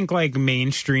 Do you think like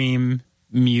mainstream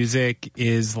music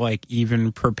is like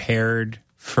even prepared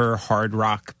for hard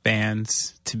rock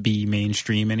bands to be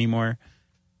mainstream anymore?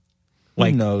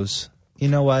 Who knows? You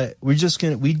know what? We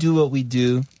do what we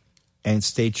do and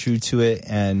stay true to it,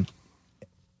 and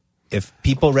if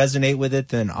people resonate with it,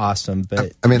 then awesome.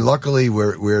 But I mean, luckily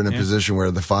we're in a position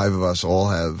where the five of us all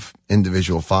have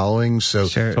individual followings, so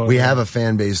we have a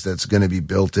fan base that's going to be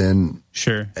built in.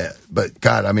 Sure. But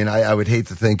God, I mean, I would hate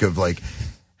to think of like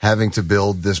having to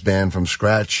build this band from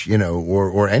scratch,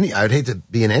 or any. I'd hate to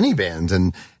be in any band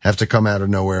and have to come out of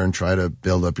nowhere and try to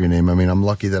build up your name. I mean, I'm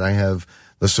lucky that I have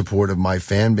the support of my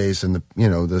fan base and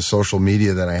the social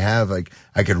media that I have. Like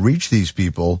I could reach these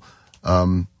people.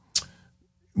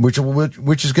 which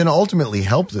is going to ultimately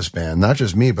help this band, not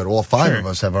just me, but all five of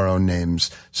us have our own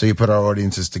names. So you put our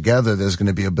audiences together, there's going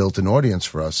to be a built-in audience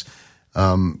for us.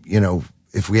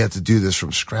 If we had to do this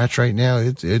from scratch right now,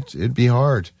 it'd be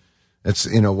hard. It's,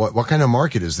 what kind of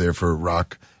market is there for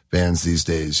rock bands these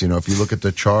days? If you look at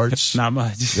the charts, not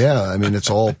much. Yeah. I mean, it's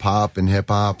all pop and hip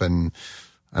hop and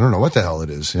I don't know what the hell it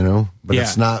is, but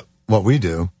it's not what we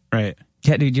do. Right.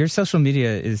 Yeah, dude, your social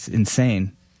media is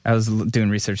insane. I was doing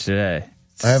research today.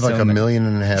 I have like 1.5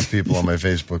 million people on my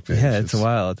Facebook page. Yeah, it's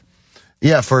wild.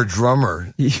 Yeah, for a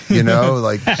drummer,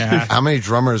 how many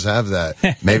drummers have that?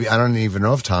 Maybe, I don't even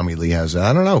know if Tommy Lee has that.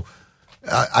 I don't know.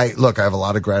 I have a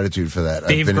lot Dave gratitude for that.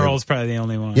 Grohl's probably the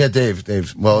only one. Yeah,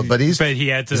 Dave. Well, but he's he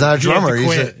had to, he's not a drummer. He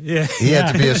had to He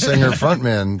had to be a singer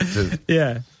frontman.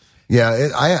 Yeah.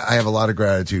 I have a lot of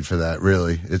gratitude for that.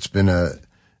 Really, it's been an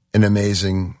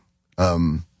amazing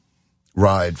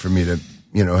ride for me to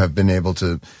have been able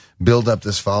to build up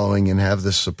this following and have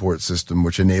this support system,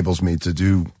 which enables me to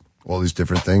do all these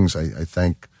different things. I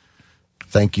thank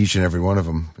each and every one of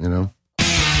them.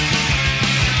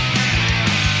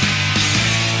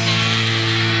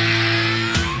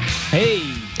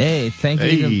 Hey, thank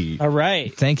you. All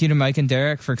right. Thank you to Mike and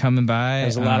Derek for coming by. That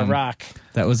was a lot of rock.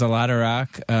 That was a lot of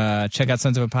rock. Check out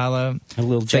Sons of Apollo. A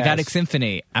little jazz. Psychotic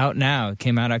Symphony, out now. It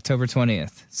came out October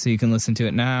 20th, so you can listen to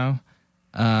it now.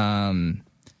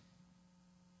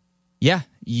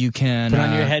 You can... Put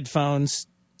on your headphones.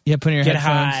 Yeah, put in your headphones.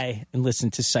 Get high and listen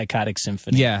to Psychotic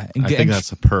Symphony. Yeah. I think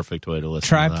that's a perfect way to listen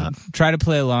to that. Try to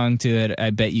play along to it.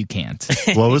 I bet you can't.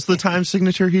 What was the time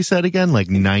signature he said again? Like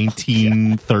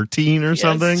 1913 or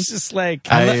something? It's just like...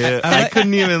 I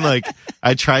couldn't even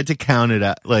I tried to count it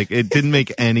out. It didn't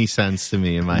make any sense to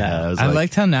me in my head. I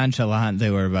liked how nonchalant they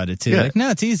were about it too. Yeah. Like,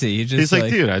 no, it's easy. You just He's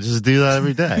like, dude, I just do that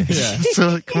every day. Yeah.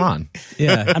 So come on.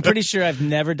 Yeah. I'm pretty sure I've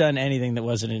never done anything that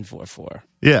wasn't in 4/4.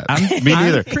 Yeah, me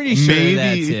neither. I'm pretty sure maybe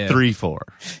that too.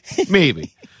 3/4,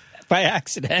 maybe by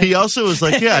accident. He also was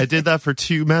like, "Yeah, I did that for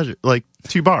 2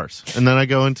 bars, and then I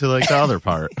go into the other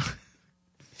part."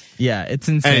 Yeah, it's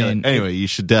insane. Anyway, you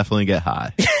should definitely get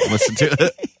high. Listen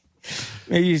to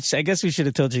it. I guess we should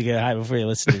have told you to get high before you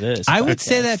listen to this. I would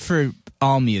say that for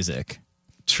all music.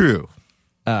 True.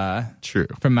 True.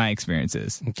 From my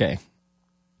experiences. Okay.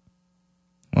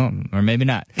 Well, or maybe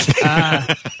not.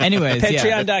 Anyways,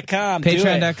 Patreon.com.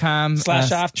 Patreon.com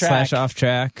 /off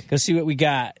track. Go see what we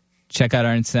got. Check out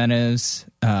our incentives.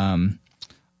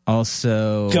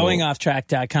 Also,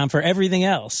 goingofftrack.com for everything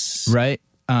else. Right.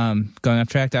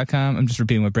 Goingofftrack.com. I'm just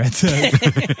repeating what Brad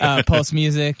said. Pulse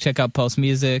Music. Check out Pulse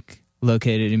Music,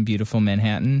 located in beautiful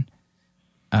Manhattan.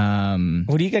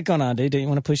 What do you got going on, dude? Don't you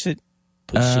want to push it?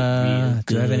 Push it real good.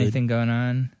 Do I have anything going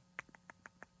on?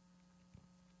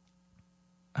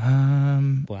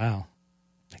 Wow.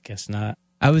 I guess not.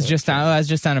 I was just on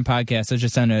a podcast. I was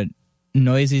just on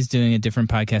Noisy's doing a different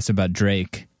podcast about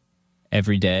Drake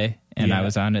every day, and I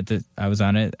was on it.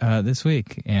 This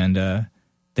week, and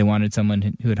they wanted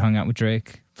someone who had hung out with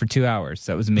Drake for 2 hours.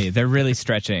 That was me. They're really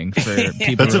stretching for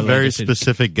people. That's a very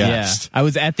specific guest. Yeah, I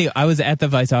was at the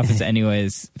Vice office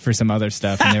anyways for some other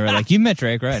stuff, and they were like, "You met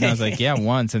Drake, right?" And I was like, "Yeah,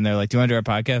 once." And they're like, "Do you want to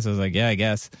do our podcast?" I was like, "Yeah, I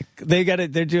guess."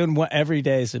 They're doing what every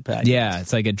day is a podcast. Yeah,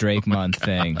 it's like a Drake month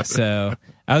thing. So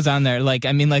I was on there,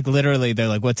 literally, they're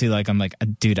like, "What's he like?" I'm like,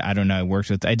 "Dude, I don't know.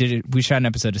 We shot an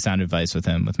episode of Sound Advice with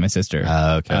him with my sister.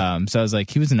 Okay. So I was like,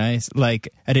 he was nice. I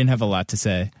didn't have a lot to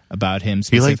say about him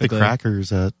specifically. He liked the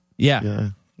crackers at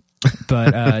yeah.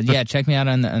 But check me out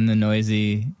on the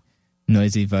Noisy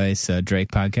Vice Drake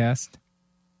podcast.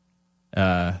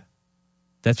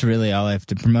 That's really all I have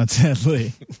to promote,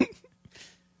 sadly.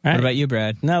 What about you,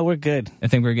 Brad? No, we're good. I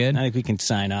think we're good. I think we can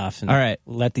sign off and all right.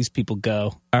 Let these people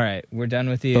go. All right, we're done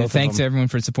with you. Thanks to everyone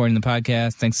for supporting the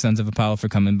podcast. Thanks Sons of Apollo for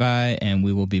coming by, and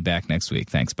we will be back next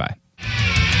week. Thanks, bye.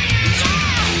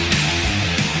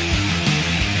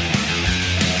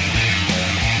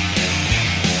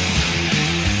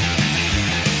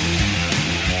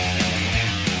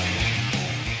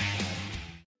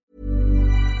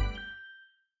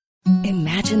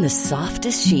 Imagine the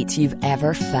softest sheets you've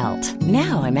ever felt.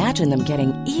 Now imagine them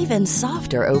getting even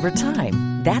softer over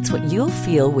time. That's what you'll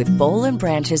feel with Boll &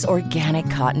 Branch's organic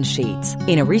cotton sheets.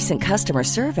 In a recent customer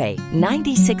survey,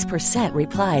 96%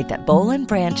 replied that Boll &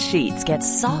 Branch sheets get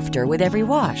softer with every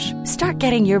wash. Start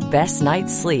getting your best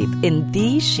night's sleep in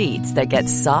these sheets that get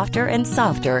softer and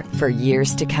softer for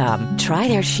years to come. Try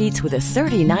their sheets with a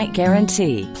 30-night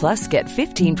guarantee. Plus, get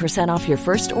 15% off your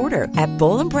first order at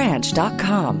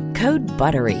bollandbranch.com. Code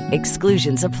BUTTERY.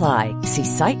 Exclusions apply. See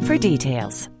site for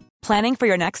details. Planning for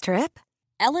your next trip?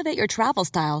 Elevate your travel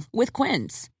style with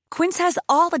Quince. Quince has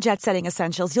all the jet-setting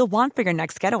essentials you'll want for your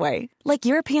next getaway, like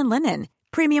European linen,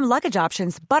 premium luggage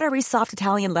options, buttery soft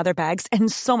Italian leather bags,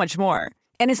 and so much more.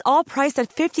 And is all priced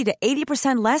at 50 to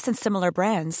 80% less than similar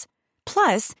brands.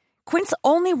 Plus, Quince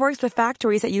only works with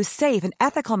factories that use safe and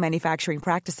ethical manufacturing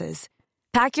practices.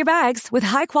 Pack your bags with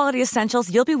high-quality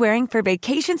essentials you'll be wearing for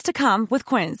vacations to come with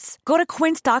Quince. Go to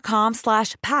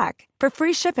quince.com/pack for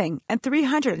free shipping and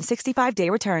 365-day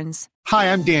returns.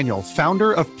 Hi, I'm Daniel,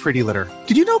 founder of Pretty Litter.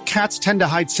 Did you know cats tend to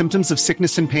hide symptoms of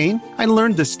sickness and pain? I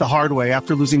learned this the hard way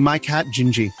after losing my cat,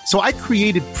 Gingy. So I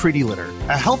created Pretty Litter,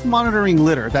 a health monitoring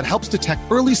litter that helps detect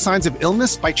early signs of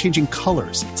illness by changing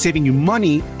colors, saving you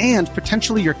money and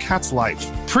potentially your cat's life.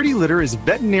 Pretty Litter is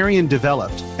veterinarian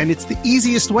developed, and it's the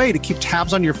easiest way to keep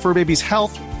tabs on your fur baby's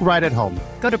health right at home.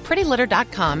 Go to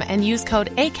prettylitter.com and use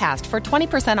code ACAST for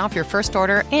 20% off your first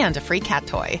order and a free cat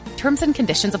toy. Terms and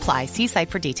conditions apply. See site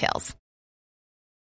for details.